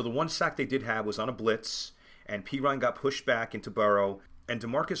 So the one sack they did have was on a blitz, and Pirine got pushed back into Burrow, and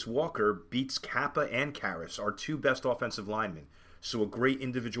DeMarcus Walker beats Kappa and Karras, our 2 best offensive linemen. So a great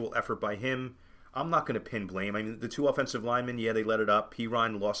individual effort by him. I'm not going to pin blame. I mean, the 2 offensive linemen, yeah, they let it up.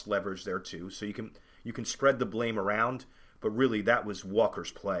 Pirine lost leverage there too, so you can spread the blame around. But really, that was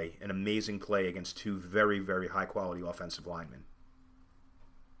Walker's play, an amazing play against 2 very, very high-quality offensive linemen.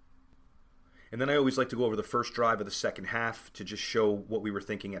 And then I always like to go over the first drive of the second half to just show what we were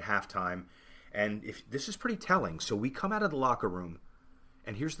thinking at halftime. And this is pretty telling. So we come out of the locker room,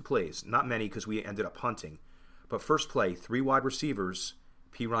 and here's the plays. Not many because we ended up punting. But first play, 3 wide receivers,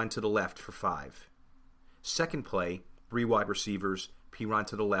 Pirine to the left for 5. Second play, 3 wide receivers, Pirine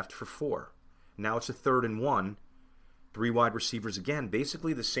to the left for 4. Now it's a 3rd and 1. 3 wide receivers again,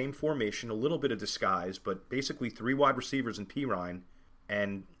 basically the same formation, a little bit of disguise, but basically 3 wide receivers in Pirine,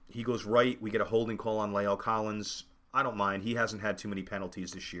 and he goes right. We get a holding call on Lael Collins. I don't mind. He hasn't had too many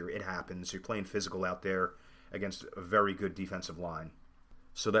penalties this year. It happens. You're playing physical out there against a very good defensive line.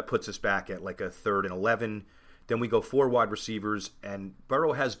 So that puts us back at like a 3rd and 11. Then we go 4 wide receivers, and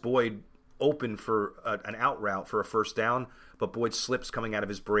Burrow has Boyd open for an out route for a first down, but Boyd slips coming out of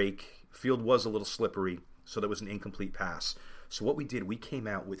his break. Field was a little slippery. So that was an incomplete pass. So what we did, we came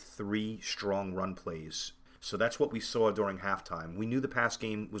out with 3 strong run plays. So that's what we saw during halftime. We knew the pass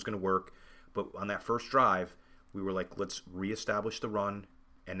game was going to work, but on that first drive, we were like, let's reestablish the run,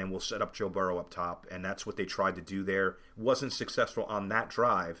 and then we'll set up Joe Burrow up top. And that's what they tried to do there. Wasn't successful on that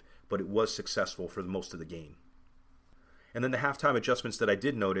drive, but it was successful for most of the game. And then the halftime adjustments that I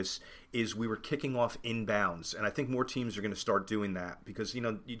did notice is we were kicking off inbounds. And I think more teams are going to start doing that because,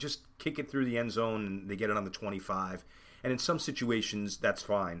 you just kick it through the end zone and they get it on the 25. And in some situations, that's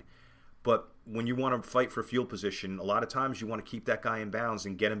fine. But when you want to fight for field position, a lot of times you want to keep that guy in bounds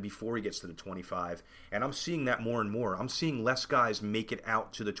and get him before he gets to the 25. And I'm seeing that more and more. I'm seeing less guys make it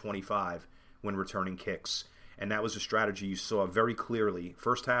out to the 25 when returning kicks. And that was a strategy you saw very clearly.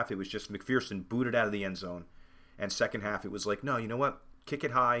 First half, it was just McPherson booted out of the end zone. And second half, it was like, no, you know what? Kick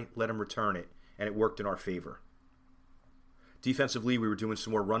it high, let him return it. And it worked in our favor. Defensively, we were doing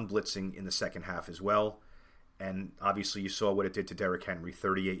some more run blitzing in the second half as well. And obviously you saw what it did to Derrick Henry,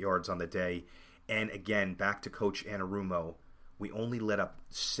 38 yards on the day. And again, back to Coach Anarumo, we only let up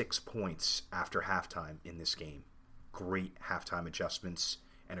 6 points after halftime in this game. Great halftime adjustments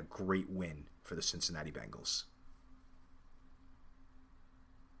and a great win for the Cincinnati Bengals.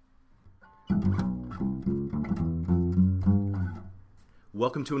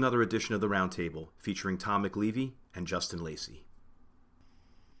 Welcome to another edition of The Roundtable, featuring Tom McLeavy and Justin Lacey.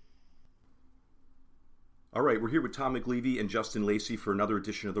 All right, we're here with Tom McLeavy and Justin Lacey for another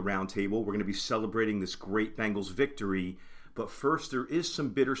edition of The Roundtable. We're going to be celebrating this great Bengals victory, but first, there is some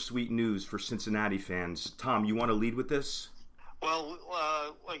bittersweet news for Cincinnati fans. Tom, you want to lead with this? Well,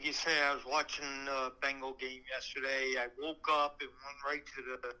 like you say, I was watching the Bengal game yesterday. I woke up and went right to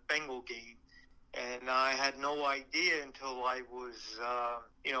the Bengal game. And I had no idea until I was,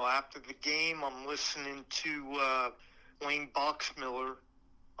 after the game, I'm listening to Wayne Boxmiller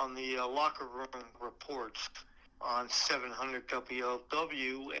on the locker room reports on 700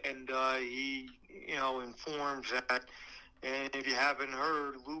 WLW, and he, informs that, and if you haven't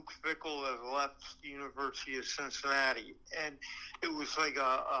heard, Luke Fickell has left the University of Cincinnati. And it was like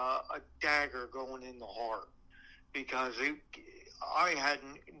a dagger going in the heart, because I had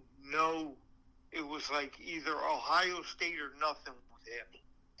no... It was like either Ohio State or nothing with him.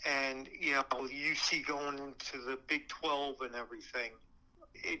 And, UC going into the Big 12 and everything,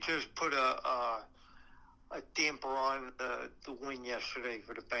 it just put a damper on the win yesterday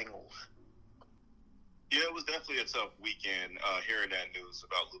for the Bengals. Yeah, it was definitely a tough weekend hearing that news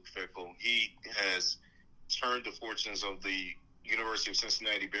about Luke Fickell. He has turned the fortunes of the University of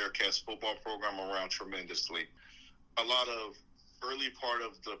Cincinnati Bearcats football program around tremendously. A lot of early part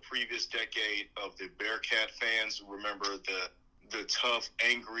of the previous decade of the Bearcat fans remember the tough,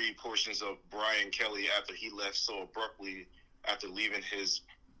 angry portions of Brian Kelly after he left so abruptly after leaving his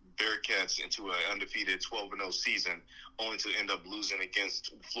Bearcats into an undefeated 12-0 season, only to end up losing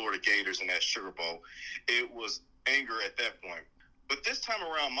against Florida Gators in that Sugar Bowl. It was anger at that point. But this time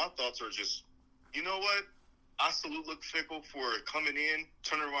around, my thoughts are just, you know what? I salute Luke Fickell for coming in,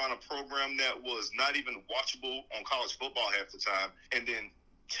 turning around a program that was not even watchable on college football half the time, and then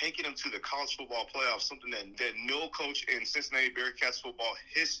taking them to the college football playoffs, something that no coach in Cincinnati Bearcats football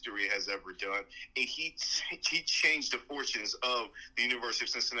history has ever done. And he changed the fortunes of the University of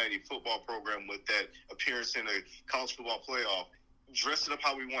Cincinnati football program with that appearance in a college football playoff. Dress it up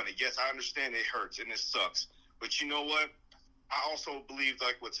how we want it. Yes, I understand it hurts and it sucks. But you know what? I also believe,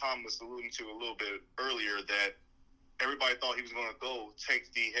 like what Tom was alluding to a little bit earlier, that everybody thought he was going to go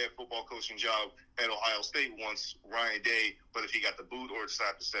take the head football coaching job at Ohio State once Ryan Day, but if he got the boot or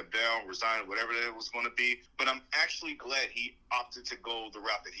decided to step down, resign, whatever that was going to be. But I'm actually glad he opted to go the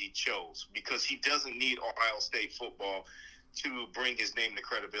route that he chose, because he doesn't need Ohio State football to bring his name to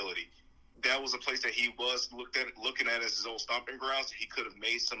credibility. That was a place that he was looking at as his old stomping grounds. He could have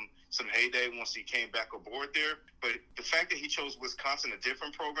made some heyday once he came back aboard there. But the fact that he chose Wisconsin, a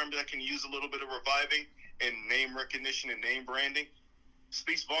different program that can use a little bit of reviving and name recognition and name branding,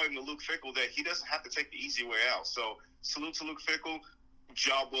 speaks volume to Luke Fickell that he doesn't have to take the easy way out. So salute to Luke Fickell.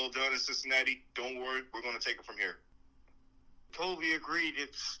 Job well done in Cincinnati. Don't worry, we're going to take it from here. Totally agreed.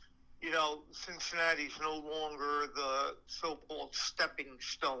 It's, Cincinnati's no longer the so-called stepping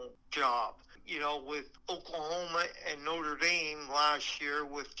stone job. With Oklahoma and Notre Dame last year,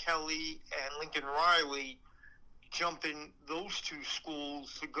 with Kelly and Lincoln Riley jumping those two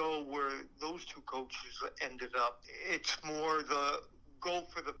schools to go where those two coaches ended up. It's more the go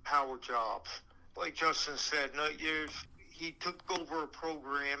for the power jobs. Like Justin said, he took over a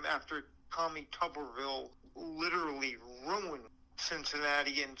program after Tommy Tuberville literally ruined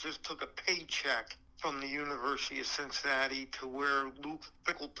Cincinnati and just took a paycheck from the University of Cincinnati, to where Luke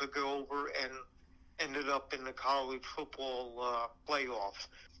Fickell took over and ended up in the college football playoffs.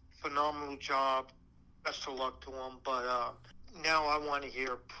 Phenomenal job. Best of luck to him. But now I want to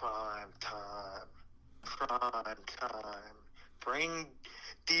hear prime time. Prime time. Bring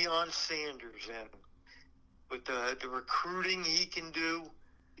Deion Sanders in. With the recruiting he can do,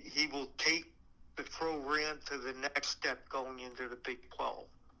 he will take the program to the next step going into the Big 12.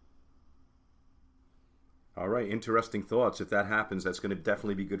 All right, interesting thoughts. If that happens, that's going to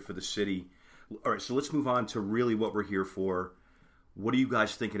definitely be good for the city. All right, so let's move on to really what we're here for. What are you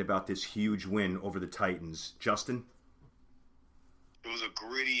guys thinking about this huge win over the Titans? Justin? It was a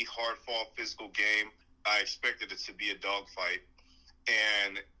gritty, hard-fought, physical game. I expected it to be a dogfight.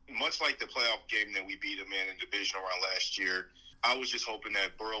 And much like the playoff game that we beat them in division round last year, I was just hoping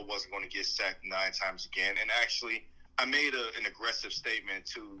that Burrow wasn't going to get sacked 9 times again. And actually, I made an aggressive statement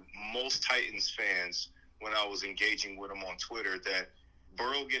to most Titans fans when I was engaging with them on Twitter that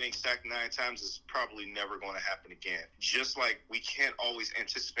Burrow getting sacked 9 times is probably never going to happen again. Just like we can't always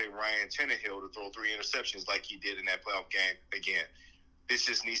anticipate Ryan Tannehill to throw 3 interceptions like he did in that playoff game again. This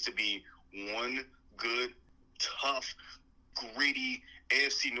just needs to be one good, tough, gritty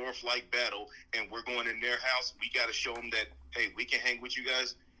AFC North-like battle, and we're going in their house. We got to show them that, hey, we can hang with you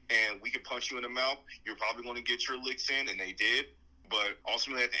guys, and we can punch you in the mouth. You're probably going to get your licks in, and they did. But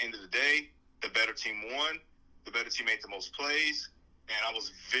ultimately, at the end of the day, the better team won. The better team made the most plays. And I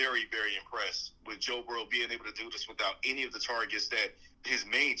was very, very impressed with Joe Burrow being able to do this without any of the targets that his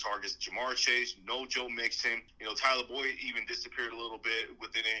main targets, Jamar Chase, no Joe Mixon. Tyler Boyd even disappeared a little bit with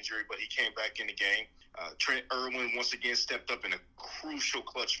an injury, but he came back in the game. Trent Irwin once again stepped up in a crucial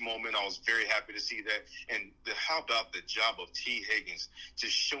clutch moment. I was very happy to see that. And how about the job of T. Higgins,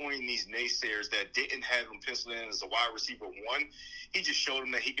 just showing these naysayers that didn't have him penciled in as a wide receiver 1. He just showed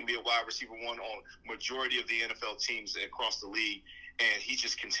them that he can be a wide receiver 1 on majority of the NFL teams across the league. And he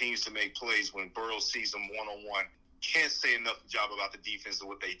just continues to make plays when Burrow sees them one-on-one. Can't say enough job about the defense and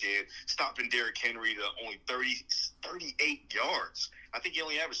what they did. Stopping Derrick Henry to only 38 yards. I think he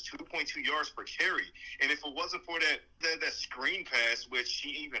only averaged 2.2 yards per carry. And if it wasn't for that screen pass, which he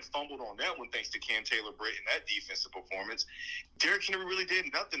even fumbled on that one thanks to Cam Taylor-Britt and that defensive performance, Derrick Henry really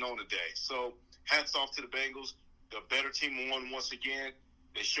did nothing on the day. So hats off to the Bengals. The better team won once again.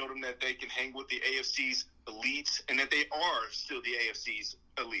 They showed them that they can hang with the AFC's elites and that they are still the AFC's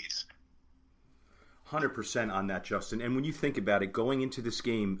elites. 100% on that, Justin. And when you think about it, going into this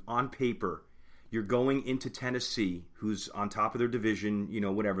game, on paper, you're going into Tennessee, who's on top of their division,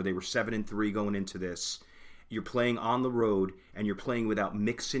 whatever. They were 7-3 going into this. You're playing on the road, and you're playing without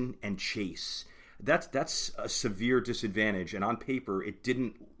Mixon and Chase. That's a severe disadvantage. And on paper, it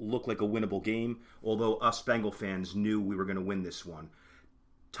didn't look like a winnable game, although us Bengal fans knew we were going to win this one.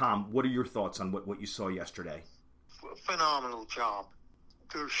 Tom, what are your thoughts on what you saw yesterday? Phenomenal job.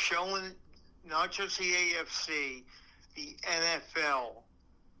 They're showing not just the AFC, the NFL,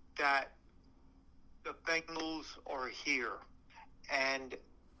 that the Bengals are here. And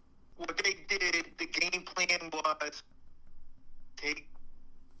what they did, the game plan was take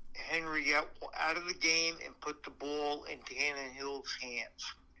Henry out of the game and put the ball in Tannehill's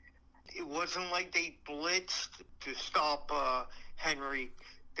hands. It wasn't like they blitzed to stop Henry.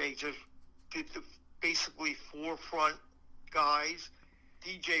 They just did the basically 4 front guys.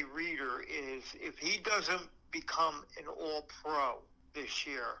 DJ Reader if he doesn't become an all-pro this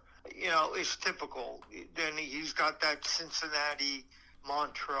year, it's typical. Then he's got that Cincinnati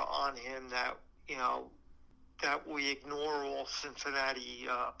mantra on him that, that we ignore all Cincinnati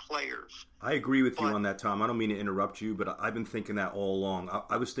players. I agree with you on that, Tom. I don't mean to interrupt you, but I've been thinking that all along.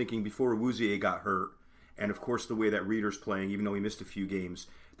 I was thinking before Awuzie got hurt, and of course the way that Reader's playing, even though he missed a few games,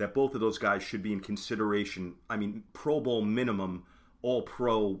 that both of those guys should be in consideration. I mean, Pro Bowl minimum,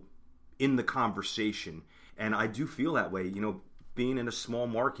 all-pro in the conversation. And I do feel that way, being in a small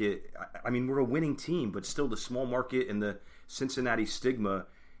market. I mean, we're a winning team, but still the small market and the Cincinnati stigma,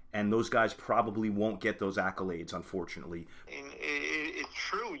 and those guys probably won't get those accolades, unfortunately. And it's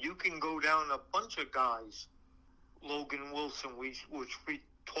true. You can go down a bunch of guys. Logan Wilson, which we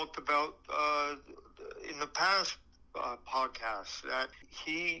talked about in the past podcast, that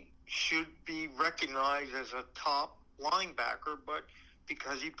he should be recognized as a top linebacker, but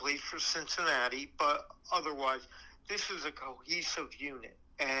because he plays for Cincinnati, but otherwise, this is a cohesive unit.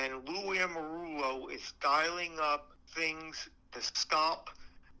 And Lou Amarulo is dialing up things to stop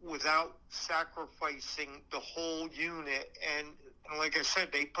without sacrificing the whole unit. And like I said,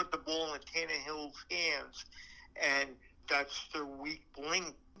 they put the ball in Tannehill's hands, and that's their weak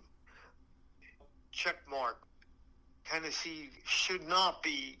link. Check mark. Tennessee should not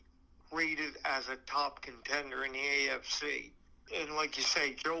be rated as a top contender in the AFC. And like you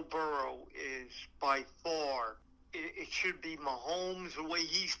say, Joe Burrow is by far, it should be Mahomes the way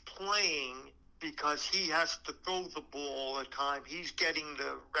he's playing, because he has to throw the ball all the time. He's getting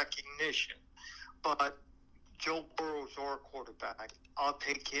the recognition. But Joe Burrow's our quarterback. I'll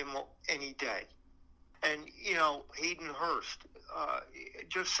take him any day. And, Hayden Hurst,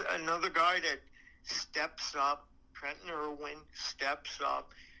 just another guy that steps up. Trenton Irwin steps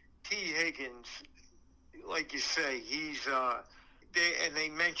up. T. Higgins, like you say, he's they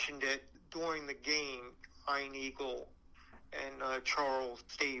mentioned it during the game, Iron Eagle and Charles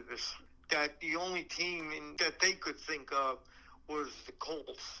Davis, that the only team that they could think of was the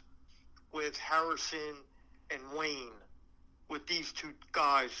Colts with Harrison and Wayne, with these 2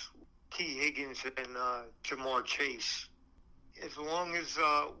 guys, T. Higgins and Jamar Chase. As long as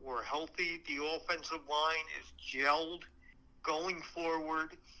we're healthy, the offensive line is gelled going forward.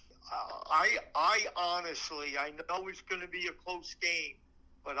 I honestly, I know it's going to be a close game,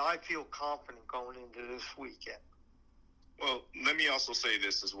 but I feel confident going into this weekend. Well, let me also say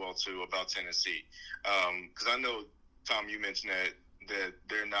this as well, too, about Tennessee. Because I know, Tom, you mentioned that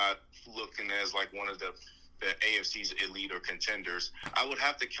they're not looking as like one of the AFC's elite or contenders. I would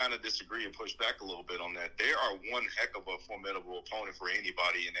have to kind of disagree and push back a little bit on that. They are one heck of a formidable opponent for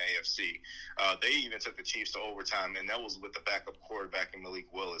anybody in the AFC. They even took the Chiefs to overtime, and that was with the backup quarterback in Malik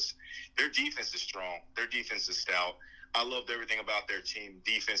Willis. Their defense is strong. Their defense is stout. I loved everything about their team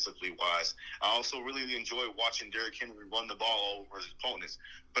defensively wise. I also really enjoyed watching Derrick Henry run the ball over his opponents.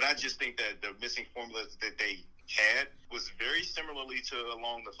 But I just think that the missing formulas that they had was very similarly to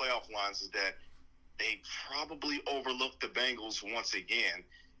along the playoff lines, is that they probably overlooked the Bengals once again.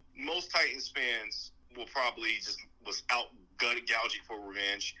 Most Titans fans will probably just was out gouging for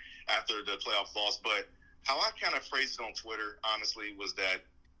revenge after the playoff loss. But how I kind of phrased it on Twitter, honestly, was that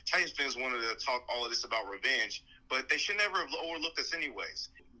Titans fans wanted to talk all of this about revenge, but they should never have overlooked us anyways.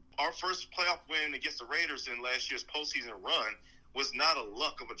 Our first playoff win against the Raiders in last year's postseason run was not a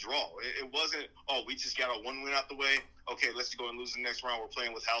luck of a draw. It wasn't, oh, we just got a one win out the way. Okay, let's go and lose the next round. We're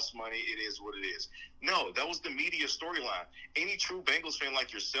playing with house money. It is what it is. No, that was the media storyline. Any true Bengals fan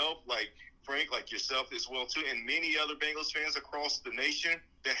like yourself, like Frank, like yourself as well too, and many other Bengals fans across the nation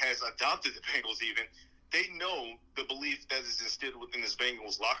that has adopted the Bengals even, they know the belief that is instilled within this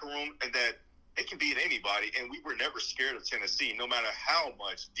Bengals locker room and that they can beat anybody, and we were never scared of Tennessee, no matter how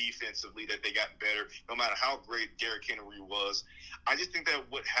much defensively that they got better, no matter how great Derrick Henry was. I just think that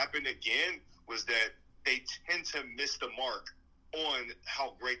what happened again was that they tend to miss the mark on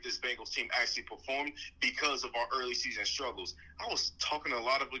how great this Bengals team actually performed because of our early season struggles. I was talking to a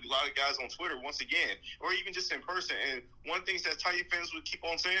lot of guys on Twitter once again, or even just in person, and one thing that Titan fans would keep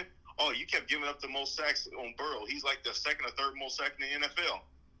on saying, oh, you kept giving up the most sacks on Burrow. He's like the second or third most sacks in the NFL.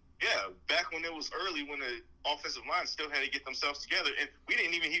 Yeah, back when it was early, when the offensive line still had to get themselves together, and we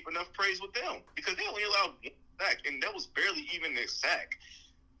didn't even heap enough praise with them because they only allowed one sack, and that was barely even a sack.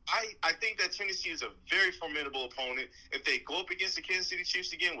 I think that Tennessee is a very formidable opponent. If they go up against the Kansas City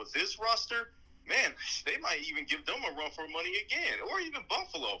Chiefs again with this roster, man, they might even give them a run for money again, or even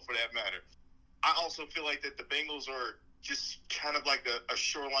Buffalo for that matter. I also feel like that the Bengals are just kind of like a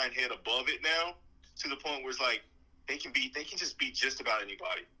shoreline head above it now, to the point where it's like, they can just beat just about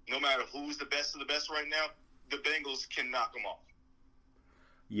anybody. No matter who's the best of the best right now, the Bengals can knock them off.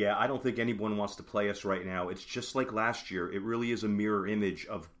 Yeah, I don't think anyone wants to play us right now. It's just like last year. It really is a mirror image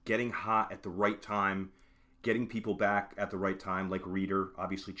of getting hot at the right time, getting people back at the right time, like Reeder.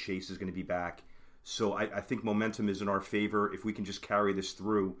 Obviously, Chase is going to be back. So I think momentum is in our favor. If we can just carry this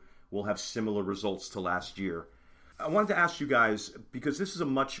through, we'll have similar results to last year. I wanted to ask you guys, because this is a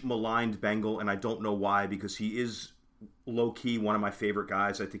much maligned Bengal, and I don't know why, because he is low-key one of my favorite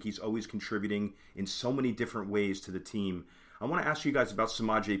guys. I think he's always contributing in so many different ways to the team. I want to ask you guys about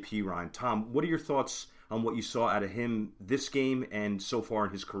Samaje Perine. Tom, what are your thoughts on what you saw out of him this game and so far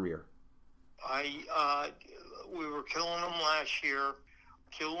in his career? We were killing him last year,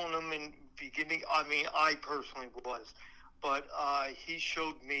 killing him in beginning. I mean, I personally was. But he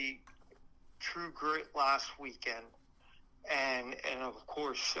showed me true grit last weekend. And of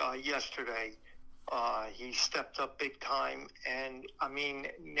course, yesterday, he stepped up big time. And, I mean,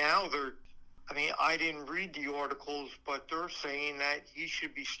 now I didn't read the articles, but they're saying that he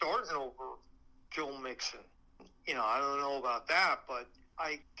should be starting over Joe Mixon. You know, I don't know about that, but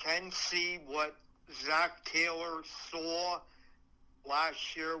I can see what Zach Taylor saw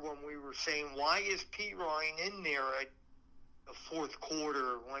last year when we were saying, why is Perine in there at the fourth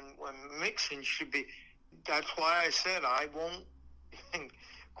quarter when Mixon should be? That's why I said I won't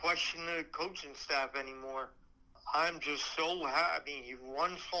question the coaching staff anymore. I'm just so happy. He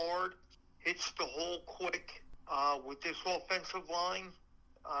runs hard, hits the hole quick with this offensive line.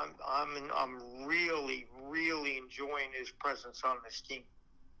 I'm really, really enjoying his presence on this team.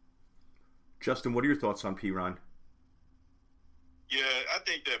 Justin, what are your thoughts on Perine? Yeah, I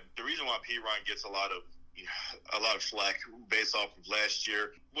think that the reason why Perine gets a lot of slack based off of last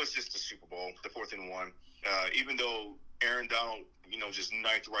year was just the Super Bowl, the 4th and 1. Even though Aaron Donald, just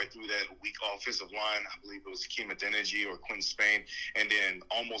knifed right through that weak offensive line, I believe it was Keem Adeniji or Quinn Spain, and then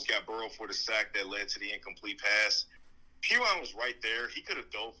almost got Burrow for the sack that led to the incomplete pass. Perine was right there. He could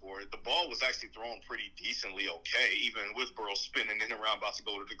have dove for it. The ball was actually thrown pretty decently okay, even with Burrow spinning in around about to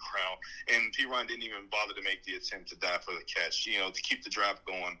go to the ground. And Perine didn't even bother to make the attempt to dive for the catch, to keep the drive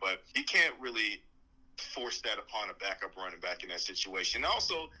going. But you can't really force that upon a backup running back in that situation.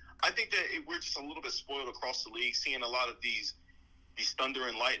 Also, I think that we're just a little bit spoiled across the league, seeing a lot of these thunder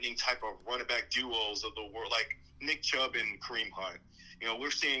and lightning type of running back duos of the world, like Nick Chubb and Kareem Hunt.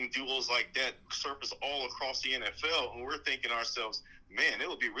 We're seeing duos like that surface all across the NFL, and we're thinking to ourselves, man, it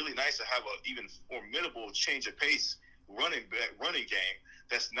would be really nice to have an even formidable change of pace running game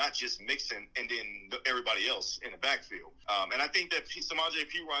that's not just Mixon and then everybody else in the backfield. And I think that Samaje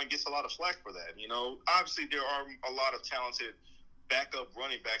Perine gets a lot of flack for that. Obviously there are a lot of talented backup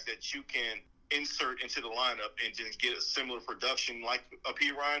running backs that you can insert into the lineup and just get a similar production like a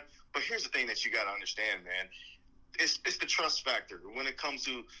Perine. But here's the thing that you got to understand, man. It's the trust factor when it comes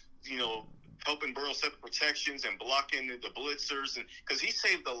to, helping Burrow set the protections and blocking the blitzers. And because he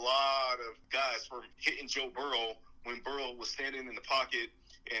saved a lot of guys from hitting Joe Burrow when Burrow was standing in the pocket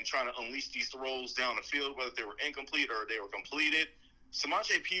and trying to unleash these throws down the field, whether they were incomplete or they were completed.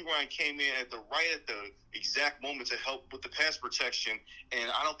 Samaje Perine came in at the exact moment to help with the pass protection,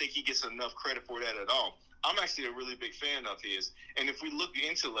 and I don't think he gets enough credit for that at all. I'm actually a really big fan of his. And if we look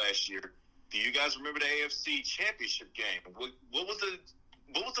into last year, do you guys remember the AFC Championship game? What was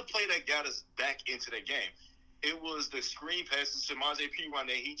the play that got us back into that game? It was the screen pass to Samaje Perine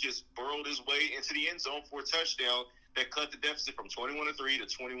that he just burrowed his way into the end zone for a touchdown that cut the deficit from 21-3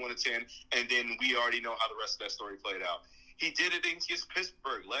 to 21-10, and then we already know how the rest of that story played out. He did it against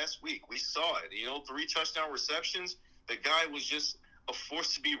Pittsburgh last week. We saw it. 3 touchdown receptions. The guy was just a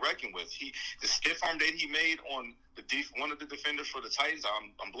force to be reckoned with. The stiff arm that he made on one of the defenders for the Titans,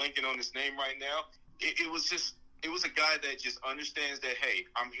 I'm blanking on his name right now. It was a guy that just understands that, hey,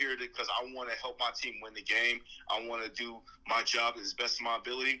 I'm here because I want to help my team win the game. I want to do my job as best of my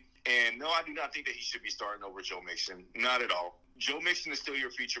ability. And no, I do not think that he should be starting over Joe Mixon. Not at all. Joe Mixon is still your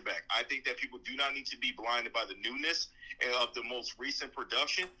feature back. I think that people do not need to be blinded by the newness of the most recent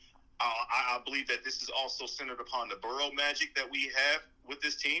production. I believe that this is also centered upon the Burrow magic that we have with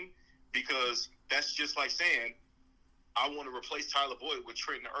this team, because that's just like saying, I want to replace Tyler Boyd with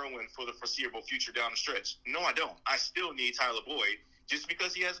Trenton Irwin for the foreseeable future down the stretch. No, I don't. I still need Tyler Boyd. Just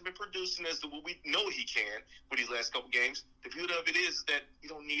because he hasn't been producing as what we know he can for these last couple games, the beauty of it is that you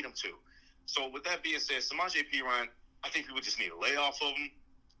don't need him to. So with that being said, Samaje Perine, I think we would just need a layoff of him.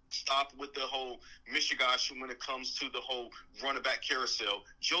 Stop with the whole mishigash when it comes to the whole running back carousel.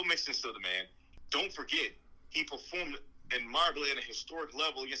 Joe Mixon's still the man. Don't forget, he performed admirably at a historic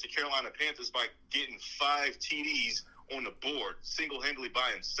level against the Carolina Panthers by getting 5 TDs on the board single-handedly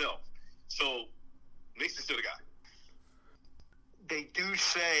by himself. So Mixon's still the guy. They do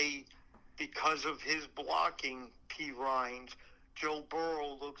say because of his blocking, Perine's, Joe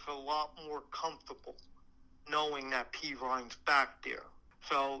Burrow looks a lot more comfortable knowing that Perine's back there.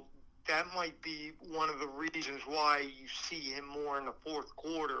 So that might be one of the reasons why you see him more in the fourth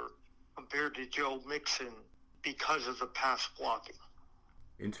quarter compared to Joe Mixon, because of the pass blocking.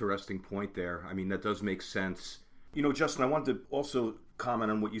 Interesting point there. I mean, that does make sense. Justin, I wanted to also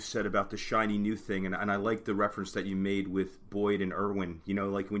comment on what you said about the shiny new thing, and I like the reference that you made with Boyd and Irwin.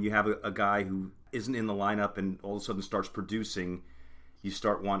 Like when you have a guy who isn't in the lineup and all of a sudden starts producing, you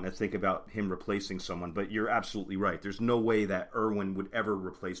start wanting to think about him replacing someone. But you're absolutely right. There's no way that Irwin would ever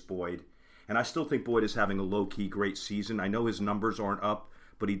replace Boyd. And I still think Boyd is having a low-key great season. I know his numbers aren't up,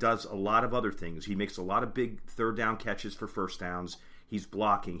 but he does a lot of other things. He makes a lot of big third-down catches for first downs. He's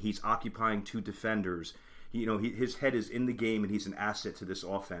blocking. He's occupying 2 defenders. His head is in the game, and he's an asset to this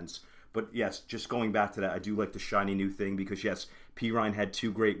offense. But yes, just going back to that, I do like the shiny new thing because yes, Perine had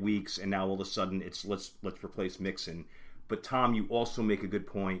 2 great weeks, and now all of a sudden it's let's replace Mixon. But Tom, you also make a good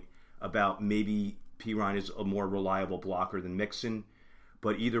point about maybe Perine is a more reliable blocker than Mixon.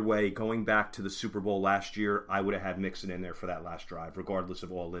 But either way, going back to the Super Bowl last year, I would have had Mixon in there for that last drive, regardless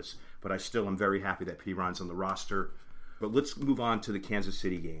of all this. But I still am very happy that Perine's on the roster. But let's move on to the Kansas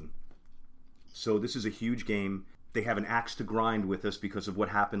City game. So this is a huge game. They have an axe to grind with us because of what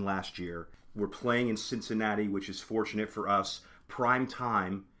happened last year. We're playing in Cincinnati, which is fortunate for us. Prime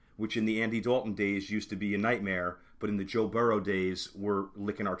time, which in the Andy Dalton days used to be a nightmare, but in the Joe Burrow days, we're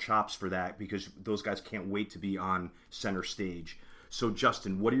licking our chops for that because those guys can't wait to be on center stage. So,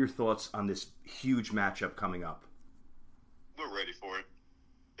 Justin, what are your thoughts on this huge matchup coming up? We're ready for it.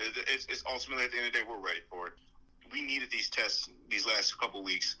 It's ultimately, at the end of the day, we're ready for it. We needed these tests these last couple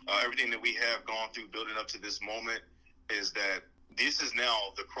weeks. Everything that we have gone through building up to this moment is that this is now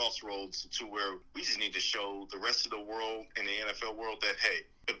the crossroads to where we just need to show the rest of the world and the NFL world that, hey,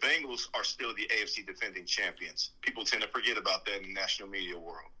 the Bengals are still the AFC defending champions. People tend to forget about that in the national media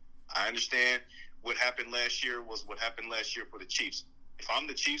world. I understand what happened last year was what happened last year for the Chiefs. If I'm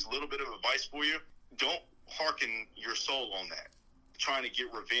the Chiefs, a little bit of advice for you, don't hearken your soul on that. Trying to get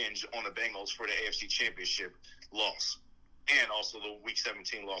revenge on the Bengals for the AFC Championship loss and also the Week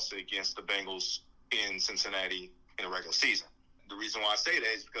 17 loss against the Bengals in Cincinnati in the regular season. the reason why I say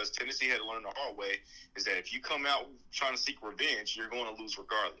that is because Tennessee had to learn the hard way is that if you come out trying to seek revenge, you're going to lose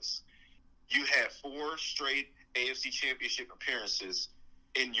regardless. You had 4 straight AFC Championship appearances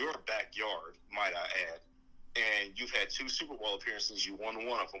in your backyard, might I add. And you've had 2 Super Bowl appearances. You won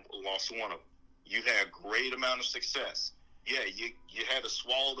one of them, lost one of them. You've had a great amount of success. Yeah, you had to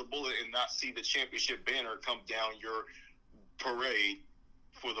swallow the bullet and not see the championship banner come down your parade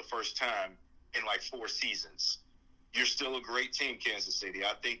for the first time in like 4 seasons. You're still a great team, Kansas City.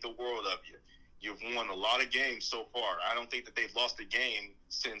 I think the world of you. You've won a lot of games so far. I don't think that they've lost a game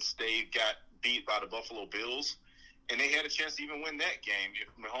since they got beat by the Buffalo Bills. And they had a chance to even win that game if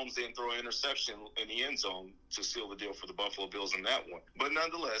Mahomes didn't throw an interception in the end zone to seal the deal for the Buffalo Bills in that one. But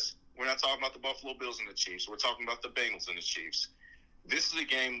nonetheless, we're not talking about the Buffalo Bills and the Chiefs. We're talking about the Bengals and the Chiefs. This is a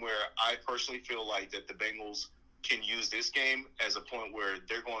game where I personally feel like that the Bengals can use this game as a point where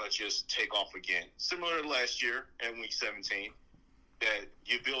they're going to just take off again. Similar to last year in Week 17, that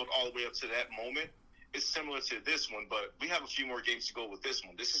you build all the way up to that moment. It's similar to this one, but we have a few more games to go with this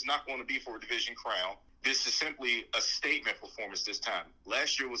one. This is not going to be for a division crown. This is simply a statement performance this time.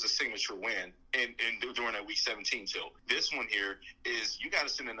 Last year was a signature win and during that Week 17 tilt. This one here is you got to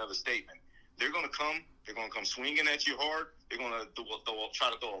send another statement. They're going to come swinging at you hard. They're going to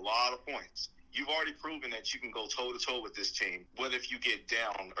try to throw a lot of points. You've already proven that you can go toe-to-toe with this team. What if you get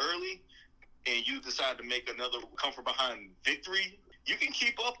down early and you decide to make another come-from-behind victory? You can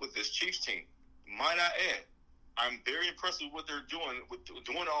keep up with this Chiefs team. Might I add, I'm very impressed with what they're doing, with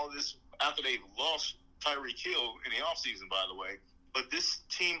doing all this after they've lost Tyreek Hill in the offseason, by the way. But this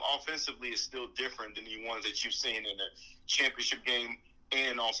team offensively is still different than the ones that you've seen in the championship game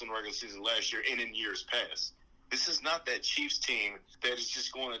and also in the regular season last year and in years past. This is not that Chiefs team that is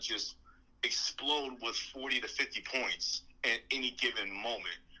just going to just explode with 40 to 50 points at any given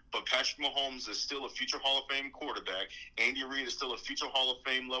moment. But Patrick Mahomes is still a future Hall of Fame quarterback. Andy Reid is still a future Hall of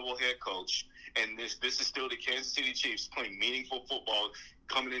Fame level head coach. And this is still the Kansas City Chiefs playing meaningful football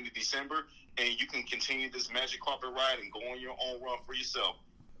coming into December. And you can continue this magic carpet ride and go on your own run for yourself.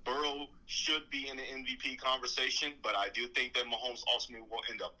 Burrow should be in the MVP conversation, but I do think that Mahomes ultimately will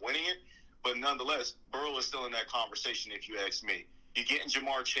end up winning it. But nonetheless, Burrow is still in that conversation if you ask me. You're getting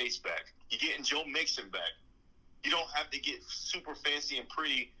Jamar Chase back. You're getting Joe Mixon back. You don't have to get super fancy and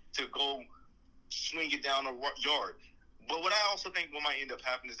pretty to go swing it down the yard. But what I also think what might end up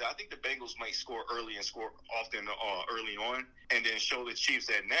happening is that I think the Bengals might score early and score often early on and then show the Chiefs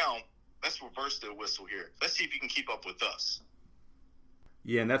that now let's reverse the whistle here. Let's see if you can keep up with us.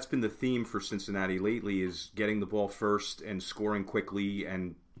 Yeah, and that's been the theme for Cincinnati lately is getting the ball first and scoring quickly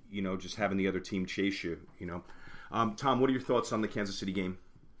and, just having the other team chase you, Tom, what are your thoughts on the Kansas City game?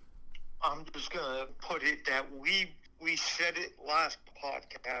 I'm just going to put it that we said it last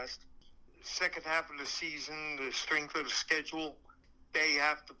podcast. Second half of the season, the strength of the schedule, they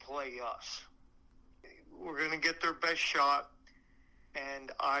have to play us. We're going to get their best shot,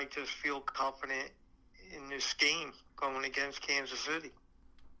 and I just feel confident in this game going against Kansas City.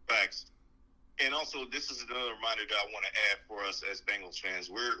 Facts. And also, this is another reminder that I want to add for us as Bengals fans.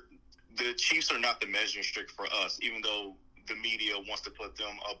 The Chiefs are not the measuring stick for us, even though the media wants to put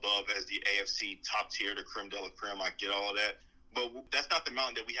them above as the AFC top tier, the creme de la creme. I get all of that. But that's not the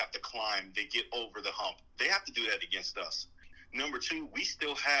mountain that we have to climb to get over the hump. They have to do that against us. Number 2, we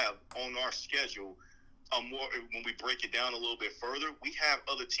still have on our schedule more. When we break it down a little bit further, we have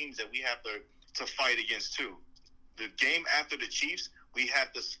other teams that we have to fight against too. The game after the Chiefs, we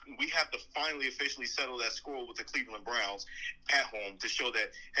have to finally officially settle that score with the Cleveland Browns at home to show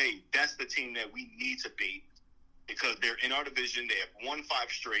that, hey, that's the team that we need to beat because they're in our division. They have won 5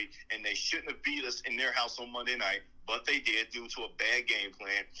 straight, and they shouldn't have beat us in their house on Monday night, but they did due to a bad game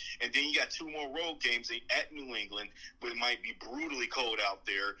plan. And then you got 2 more road games at New England, where it might be brutally cold out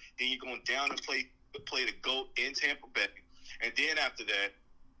there. Then you're going down and play the GOAT in Tampa Bay. And then after that,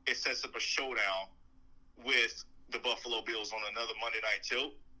 it sets up a showdown with the Buffalo Bills on another Monday night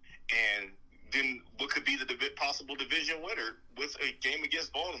tilt. And then what could be the possible division winner with a game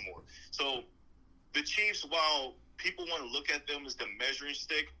against Baltimore. So the Chiefs, while people want to look at them as the measuring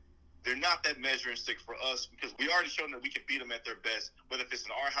stick, they're not that measuring stick for us because we already shown that we can beat them at their best, whether if it's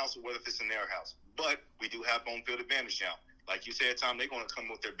in our house or whether if it's in their house. But we do have home field advantage now. Like you said, Tom, they're going to come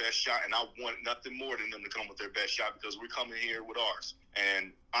with their best shot, and I want nothing more than them to come with their best shot because we're coming here with ours.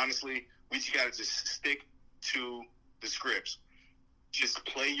 And honestly, we just got to just stick to the scripts. Just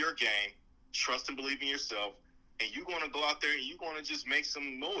play your game, trust and believe in yourself, and you're going to go out there and you're going to just make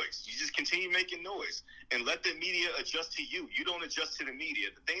some noise. You just continue making noise and let the media adjust to you. You don't adjust to the media.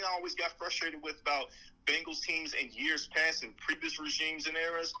 The thing I always got frustrated with about Bengals teams in years past and previous regimes and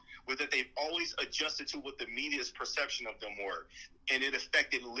eras was that they've always adjusted to what the media's perception of them were, and it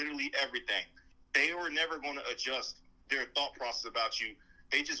affected literally everything. They were never going to adjust their thought process about you.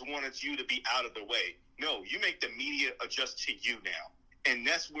 They just wanted you to be out of the way. No, you make the media adjust to you now. And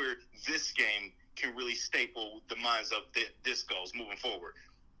that's where this game can really staple the minds of this goes moving forward.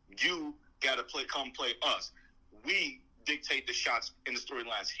 You got to come play us. We dictate the shots and the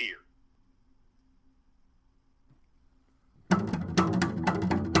storylines here.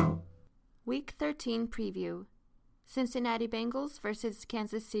 Week 13 preview. Cincinnati Bengals versus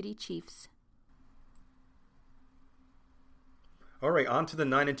Kansas City Chiefs. All right, on to the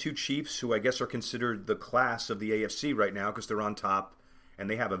 9-2 Chiefs, who I guess are considered the class of the AFC right now because they're on top, and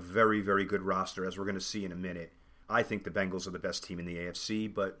they have a very, very good roster, as we're going to see in a minute. I think the Bengals are the best team in the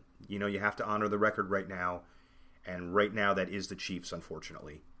AFC, but, you know, you have to honor the record right now, and right now that is the Chiefs,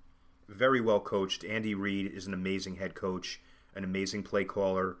 unfortunately. Very well coached. Andy Reid is an amazing head coach, an amazing play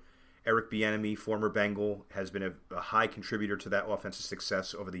caller. Eric Bieniemy, former Bengal, has been a high contributor to that offensive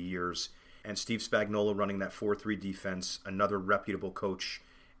success over the years. And Steve Spagnuolo running that 4-3 defense, another reputable coach,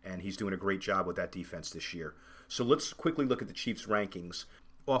 and he's doing a great job with that defense this year. So let's quickly look at the Chiefs' rankings.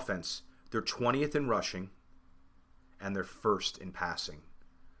 Offense, they're 20th in rushing, and they're first in passing.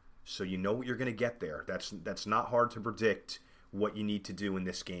 So you know what you're going to get there. That's not hard to predict what you need to do in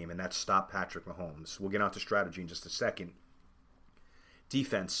this game, and that's stop Patrick Mahomes. We'll get on to strategy in just a second.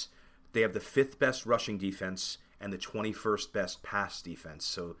 Defense, they have the 5th best rushing defense and the 21st best pass defense.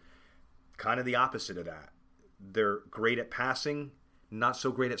 So kind of the opposite of that. They're great at passing, not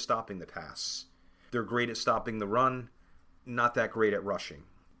so great at stopping the pass. They're great at stopping the run, not that great at rushing.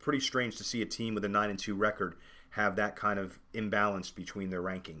 Pretty strange to see a team with a 9-2 record have that kind of imbalance between their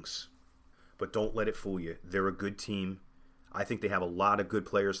rankings. But don't let it fool you. They're a good team. I think they have a lot of good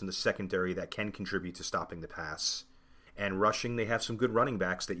players in the secondary that can contribute to stopping the pass. And rushing, they have some good running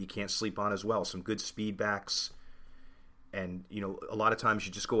backs that you can't sleep on as well. Some good speed backs. And, you know, a lot of times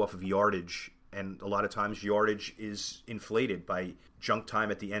you just go off of yardage, and a lot of times yardage is inflated by junk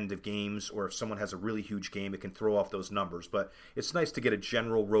time at the end of games, or if someone has a really huge game, it can throw off those numbers. But it's nice to get a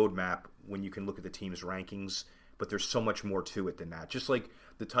general roadmap when you can look at the team's rankings, but there's so much more to it than that. Just like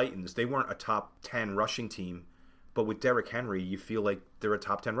the Titans, they weren't a top 10 rushing team, but with Derrick Henry, you feel like they're a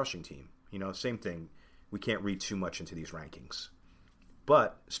top 10 rushing team. You know, same thing. We can't read too much into these rankings.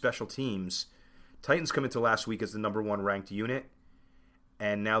 But special teams, Titans come into last week as the number 1 ranked unit,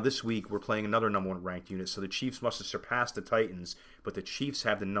 and now this week we're playing another number 1 ranked unit, so the Chiefs must have surpassed the Titans, but the Chiefs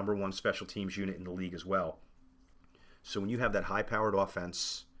have the number 1 special teams unit in the league as well. So when you have that high-powered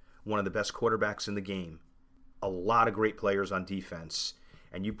offense, one of the best quarterbacks in the game, a lot of great players on defense,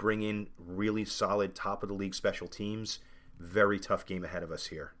 and you bring in really solid top-of-the-league special teams, very tough game ahead of us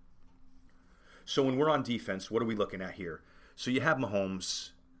here. So when we're on defense, what are we looking at here? So you have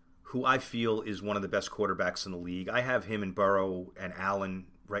Mahomes, who I feel is one of the best quarterbacks in the league. I have him and Burrow and Allen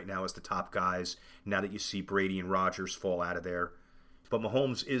right now as the top guys, now that you see Brady and Rodgers fall out of there. But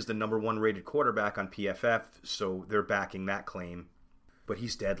Mahomes is the number 1 rated quarterback on PFF, so they're backing that claim. But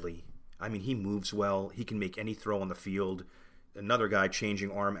he's deadly. I mean, he moves well. He can make any throw on the field. Another guy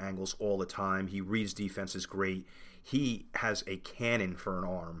changing arm angles all the time. He reads defenses great. He has a cannon for an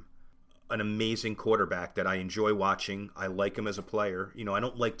arm. An amazing quarterback that I enjoy watching. I like him as a player. You know, I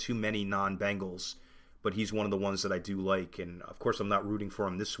don't like too many non-Bengals, but he's one of the ones that I do like. And, of course, I'm not rooting for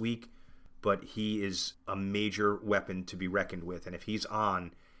him this week, but he is a major weapon to be reckoned with. And if he's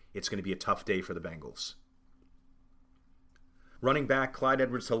on, it's going to be a tough day for the Bengals. Running back Clyde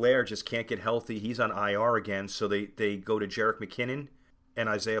Edwards-Helaire just can't get healthy. He's on IR again, so they go to Jerick McKinnon and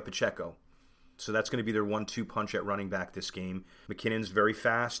Isaiah Pacheco. So that's going to be their 1-2 punch at running back this game. McKinnon's very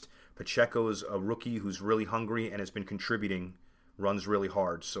fast. Pacheco is a rookie who's really hungry and has been contributing, runs really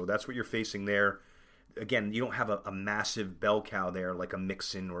hard. So that's what you're facing there. Again, you don't have a massive bell cow there like a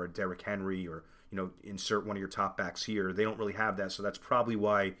Mixon or a Derrick Henry or, you know, insert one of your top backs here. They don't really have that, so that's probably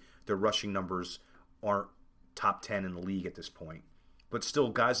why their rushing numbers aren't top 10 in the league at this point. But still,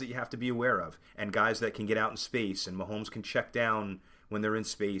 guys that you have to be aware of, and guys that can get out in space, and Mahomes can check down when they're in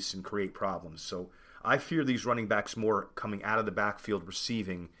space and create problems. So I fear these running backs more coming out of the backfield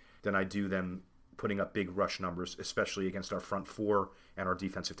receiving than I do them putting up big rush numbers, especially against our front 4 and our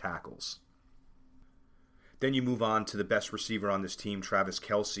defensive tackles. Then you move on to the best receiver on this team, Travis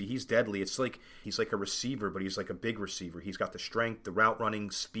Kelce. He's deadly. It's like he's like a receiver, but he's like a big receiver. He's got the strength, the route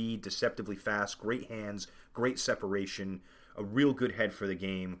running, speed, deceptively fast, great hands, great separation, a real good head for the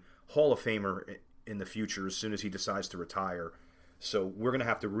game, Hall of Famer in the future as soon as he decides to retire. So we're going to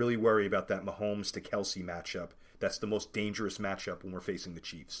have to really worry about that Mahomes to Kelsey matchup. That's the most dangerous matchup when we're facing the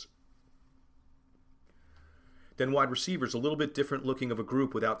Chiefs. Then wide receivers, a little bit different looking of a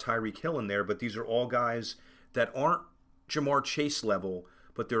group without Tyreek Hill in there, but these are all guys that aren't Jamar Chase level,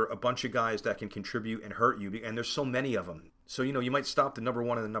 but they're a bunch of guys that can contribute and hurt you, and there's so many of them. So, you might stop the number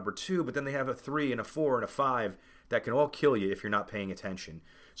 1 and the number 2, but then they have a 3 and a 4 and a 5 that can all kill you if you're not paying attention.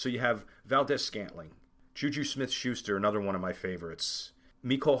 So you have Valdez-Scantling, Juju Smith-Schuster, another one of my favorites,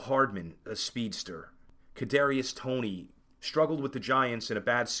 Mecole Hardman, a speedster, Kadarius Toney, struggled with the Giants in a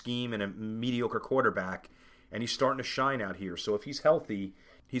bad scheme and a mediocre quarterback, and he's starting to shine out here. So if he's healthy,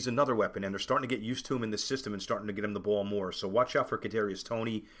 he's another weapon, and they're starting to get used to him in the system and starting to get him the ball more. So watch out for Kadarius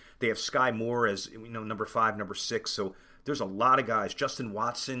Toney. They have Sky Moore as number 5, number 6. So there's a lot of guys. Justin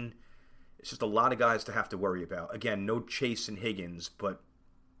Watson. It's just a lot of guys to have to worry about. Again, no Chase and Higgins, but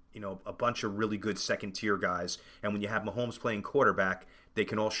a bunch of really good second-tier guys. And when you have Mahomes playing quarterback, they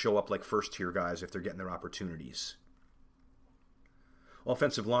can all show up like first-tier guys if they're getting their opportunities.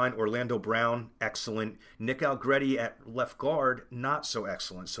 Offensive line, Orlando Brown, excellent. Nick Algretti at left guard, not so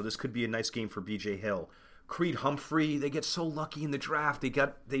excellent. So this could be a nice game for B.J. Hill. Creed Humphrey, they get so lucky in the draft.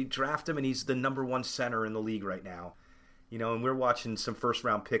 They draft him, and he's the number 1 center in the league right now. And we're watching some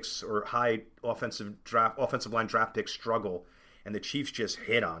first-round picks or high offensive line draft picks struggle, and the Chiefs just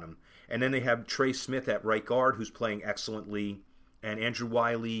hit on him. And then they have Trey Smith at right guard, who's playing excellently, and Andrew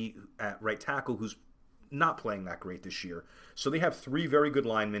Wiley at right tackle, who's not playing that great this year. So they have 3 very good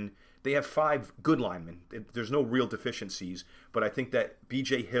linemen. They have 5 good linemen. There's no real deficiencies, but I think that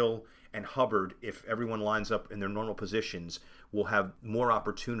B.J. Hill and Hubbard, if everyone lines up in their normal positions, will have more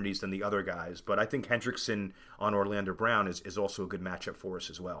opportunities than the other guys. But I think Hendrickson on Orlando Brown is also a good matchup for us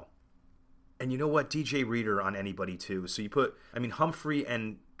as well. And you know what? DJ Reader on anybody too. So Humphrey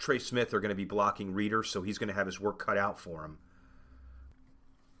and Trey Smith are going to be blocking Reader, so he's going to have his work cut out for him.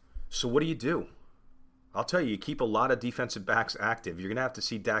 So what do? I'll tell you keep a lot of defensive backs active. You're going to have to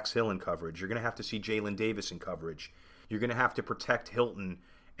see Dax Hill in coverage. You're going to have to see Jalen Davis in coverage. You're going to have to protect Hilton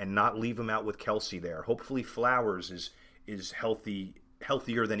and not leave him out with Kelsey there. Hopefully Flowers is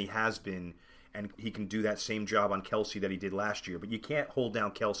healthier than he has been, and he can do that same job on Kelsey that he did last year. But you can't hold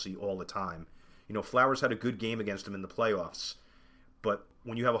down Kelsey all the time. Flowers had a good game against him in the playoffs, but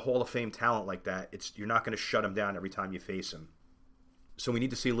when you have a Hall of Fame talent like that, you're not going to shut him down every time you face him. So we need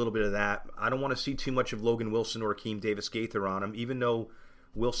to see a little bit of that. I don't want to see too much of Logan Wilson or Akeem Davis-Gaither on him, even though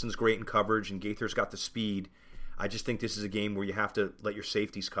Wilson's great in coverage and Gaither's got the speed. I just think this is a game where you have to let your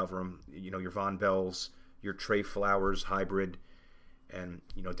safeties cover him. Your Von Bells, your Trey Flowers hybrid, and,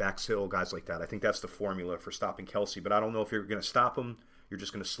 Dax Hill, guys like that. I think that's the formula for stopping Kelsey. But I don't know if you're going to stop him. You're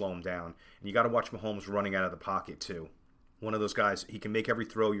just going to slow him down. And you got to watch Mahomes running out of the pocket, too. One of those guys, he can make every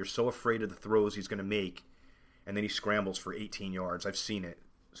throw. You're so afraid of the throws he's going to make. And then he scrambles for 18 yards. I've seen it.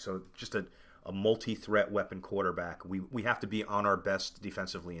 So just a multi-threat weapon quarterback. We have to be on our best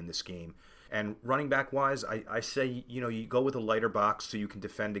defensively in this game. And running back-wise, I say, you go with a lighter box so you can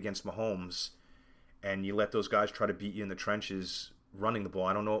defend against Mahomes, and you let those guys try to beat you in the trenches running the ball.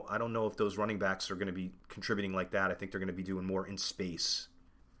 I don't know if those running backs are going to be contributing like that. I think they're going to be doing more in space.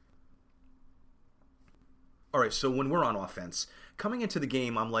 All right, so when we're on offense, coming into the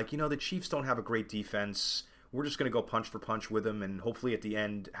game, I'm like, the Chiefs don't have a great defense. We're just going to go punch for punch with them and hopefully at the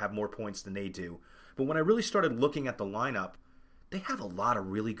end have more points than they do. But when I really started looking at the lineup, they have a lot of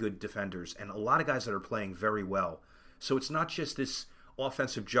really good defenders and a lot of guys that are playing very well. So it's not just this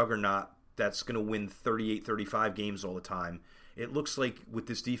offensive juggernaut that's going to win 38, 35 games all the time. It looks like with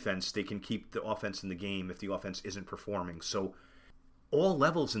this defense, they can keep the offense in the game if the offense isn't performing. So all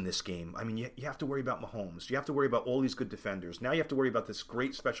levels in this game, you have to worry about Mahomes. You have to worry about all these good defenders. Now you have to worry about this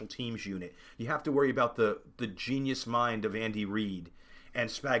great special teams unit. You have to worry about the genius mind of Andy Reid and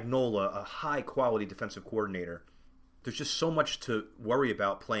Spagnuolo, a high-quality defensive coordinator. There's just so much to worry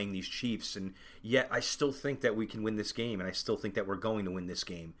about playing these Chiefs, and yet I still think that we can win this game, and I still think that we're going to win this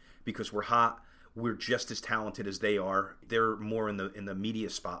game because we're hot. We're just as talented as they are. They're more in the media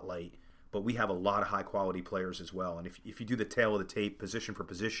spotlight, but we have a lot of high-quality players as well. And if you do the tail of the tape, position for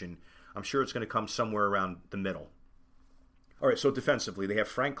position, I'm sure it's going to come somewhere around the middle. All right, so defensively, they have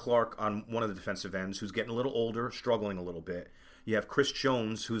Frank Clark on one of the defensive ends who's getting a little older, struggling a little bit. You have Chris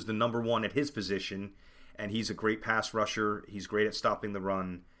Jones, who's the number 1 at his position, and he's a great pass rusher. He's great at stopping the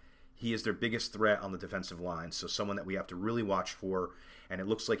run. He is their biggest threat on the defensive line, so someone that we have to really watch for, and it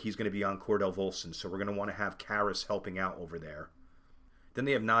looks like he's going to be on Cordell Volson, so we're going to want to have Karras helping out over there. Then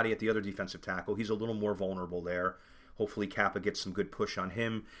they have Nadi at the other defensive tackle. He's a little more vulnerable there. Hopefully Kappa gets some good push on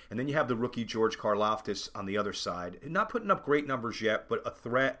him. And then you have the rookie George Karlaftis on the other side. Not putting up great numbers yet, but a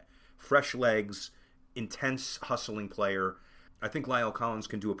threat, fresh legs, intense, hustling player. I think Lyle Collins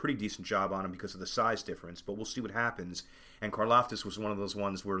can do a pretty decent job on him because of the size difference, but we'll see what happens. And Karlaftis was one of those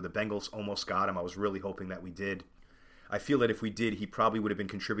ones where the Bengals almost got him. I was really hoping that we did. I feel that if we did, he probably would have been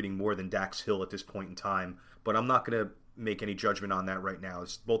contributing more than Dax Hill at this point in time, but I'm not going to make any judgment on that right now.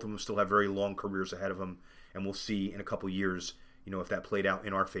 Both of them still have very long careers ahead of them, and we'll see in a couple years, if that played out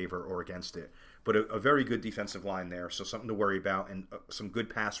in our favor or against it. But a very good defensive line there, so something to worry about, and some good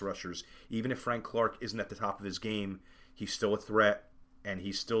pass rushers. Even if Frank Clark isn't at the top of his game, he's still a threat, and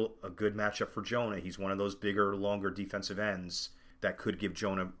he's still a good matchup for Jonah. He's one of those bigger, longer defensive ends that could give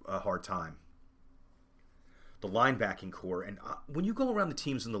Jonah a hard time. The linebacking core, and when you go around the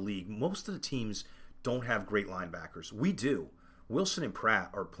teams in the league, most of the teams don't have great linebackers. We do. Wilson and Pratt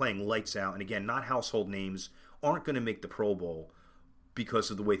are playing lights out, and again, not household names, aren't going to make the Pro Bowl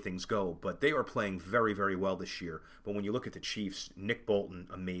because of the way things go, but they are playing very, very well this year. But when you look at the Chiefs, Nick Bolton,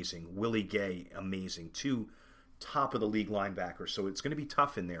 amazing. Willie Gay, amazing. Two top-of-the-league linebackers, so it's going to be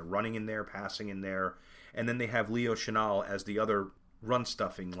tough in there, running in there, passing in there. And then they have Leo Chenal as the other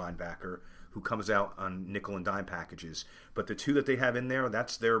run-stuffing linebacker who comes out on nickel and dime packages. But the two that they have in there,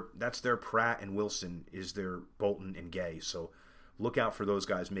 that's their Pratt and Wilson, is their Bolton and Gay. So look out for those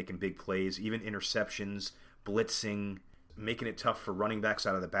guys making big plays, even interceptions, blitzing, making it tough for running backs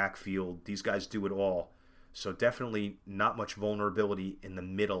out of the backfield. These guys do it all. So definitely not much vulnerability in the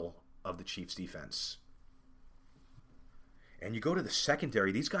middle of the Chiefs' defense. And you go to the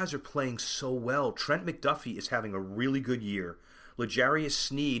secondary, these guys are playing so well. Trent McDuffie is having a really good year. L'Jarius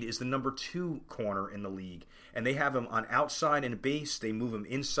Sneed is the number 2 corner in the league. And they have him on outside and base. They move him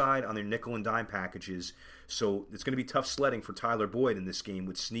inside on their nickel and dime packages. So it's going to be tough sledding for Tyler Boyd in this game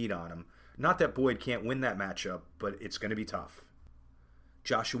with Sneed on him. Not that Boyd can't win that matchup, but it's going to be tough.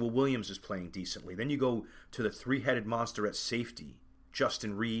 Joshua Williams is playing decently. Then you go to the three-headed monster at safety.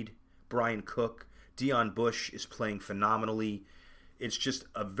 Justin Reed, Brian Cook, Deion Bush is playing phenomenally. It's just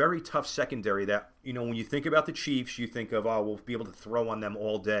a very tough secondary that, when you think about the Chiefs, you think of, we'll be able to throw on them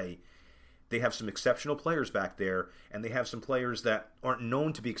all day. They have some exceptional players back there, and they have some players that aren't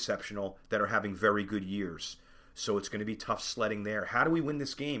known to be exceptional that are having very good years. So it's going to be tough sledding there. How do we win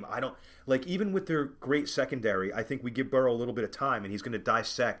this game? Even with their great secondary, I think we give Burrow a little bit of time, and he's going to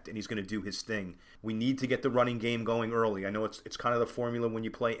dissect, and he's going to do his thing. We need to get the running game going early. I know it's kind of the formula when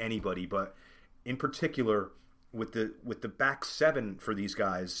you play anybody, but in particular, with the back seven for these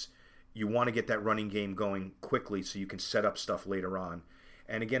guys, you want to get that running game going quickly so you can set up stuff later on.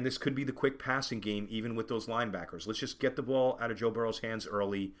 And again, this could be the quick passing game even with those linebackers. Let's just get the ball out of Joe Burrow's hands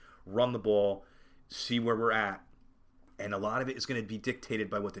early, run the ball, see where we're at. And a lot of it is going to be dictated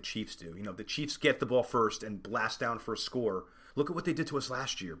by what the Chiefs do. The Chiefs get the ball first and blast down for a score. Look at what they did to us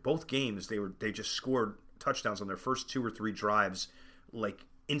last year. Both games, they just scored touchdowns on their first 2 or 3 drives,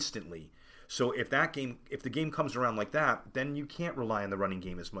 instantly. So if the game comes around like that, then you can't rely on the running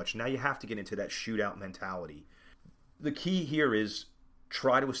game as much. Now you have to get into that shootout mentality. The key here is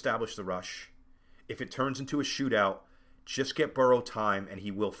try to establish the rush. If it turns into a shootout, just get Burrow time and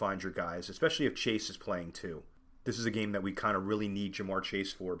he will find your guys, especially if Chase is playing too. This is a game that we kind of really need Jamar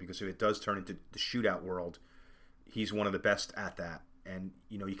Chase for, because if it does turn into the shootout world, he's one of the best at that. And,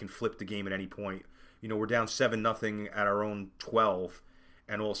 you can flip the game at any point. We're down 7-0 at our own 12,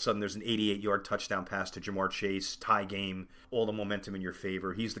 and all of a sudden there's an 88-yard touchdown pass to Jamar Chase, tie game, all the momentum in your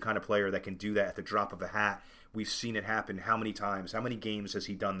favor. He's the kind of player that can do that at the drop of a hat. We've seen it happen how many times? How many games has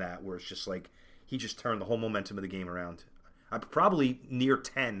he done that where it's just he just turned the whole momentum of the game around? I'm probably near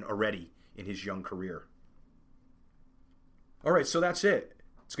 10 already in his young career. All right, so that's it.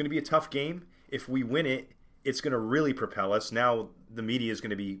 It's going to be a tough game. If we win it, it's going to really propel us. Now the media is going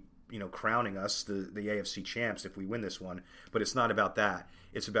to be, crowning us the AFC champs if we win this one. But it's not about that.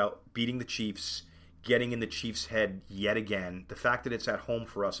 It's about beating the Chiefs, getting in the Chiefs' head yet again. The fact that it's at home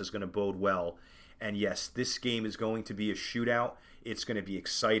for us is going to bode well. And yes, this game is going to be a shootout. It's going to be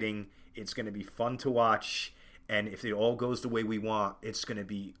exciting. It's going to be fun to watch. And if it all goes the way we want, it's going to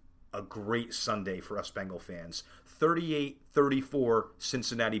be a great Sunday for us Bengal fans. 38-34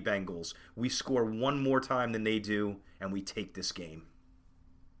 Cincinnati Bengals. We score one more time than they do, and we take this game.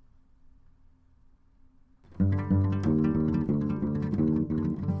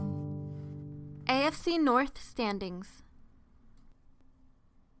 AFC North standings.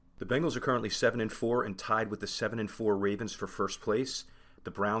 The Bengals are currently 7-4 and tied with the 7-4 Ravens for first place.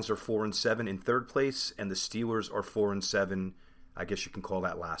 The Browns are 4-7 in third place, and the Steelers are 4-7. I guess you can call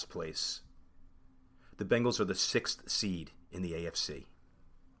that last place. The Bengals are the 6th seed in the AFC.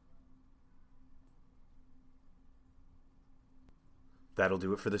 That'll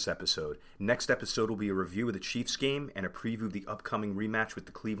do it for this episode. Next episode will be a review of the Chiefs game and a preview of the upcoming rematch with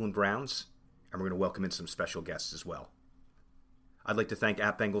the Cleveland Browns. and we're going to welcome in some special guests as well. I'd like to thank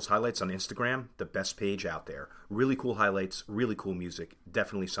 @Bengals Highlights on Instagram, the best page out there. Really cool highlights, really cool music.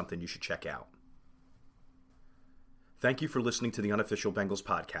 Definitely something you should check out. Thank you for listening to the Unofficial Bengals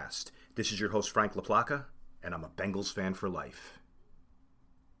Podcast. This is your host, Frank LaPlaca, and I'm a Bengals fan for life.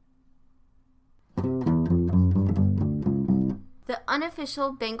 The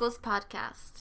Unofficial Bengals Podcast.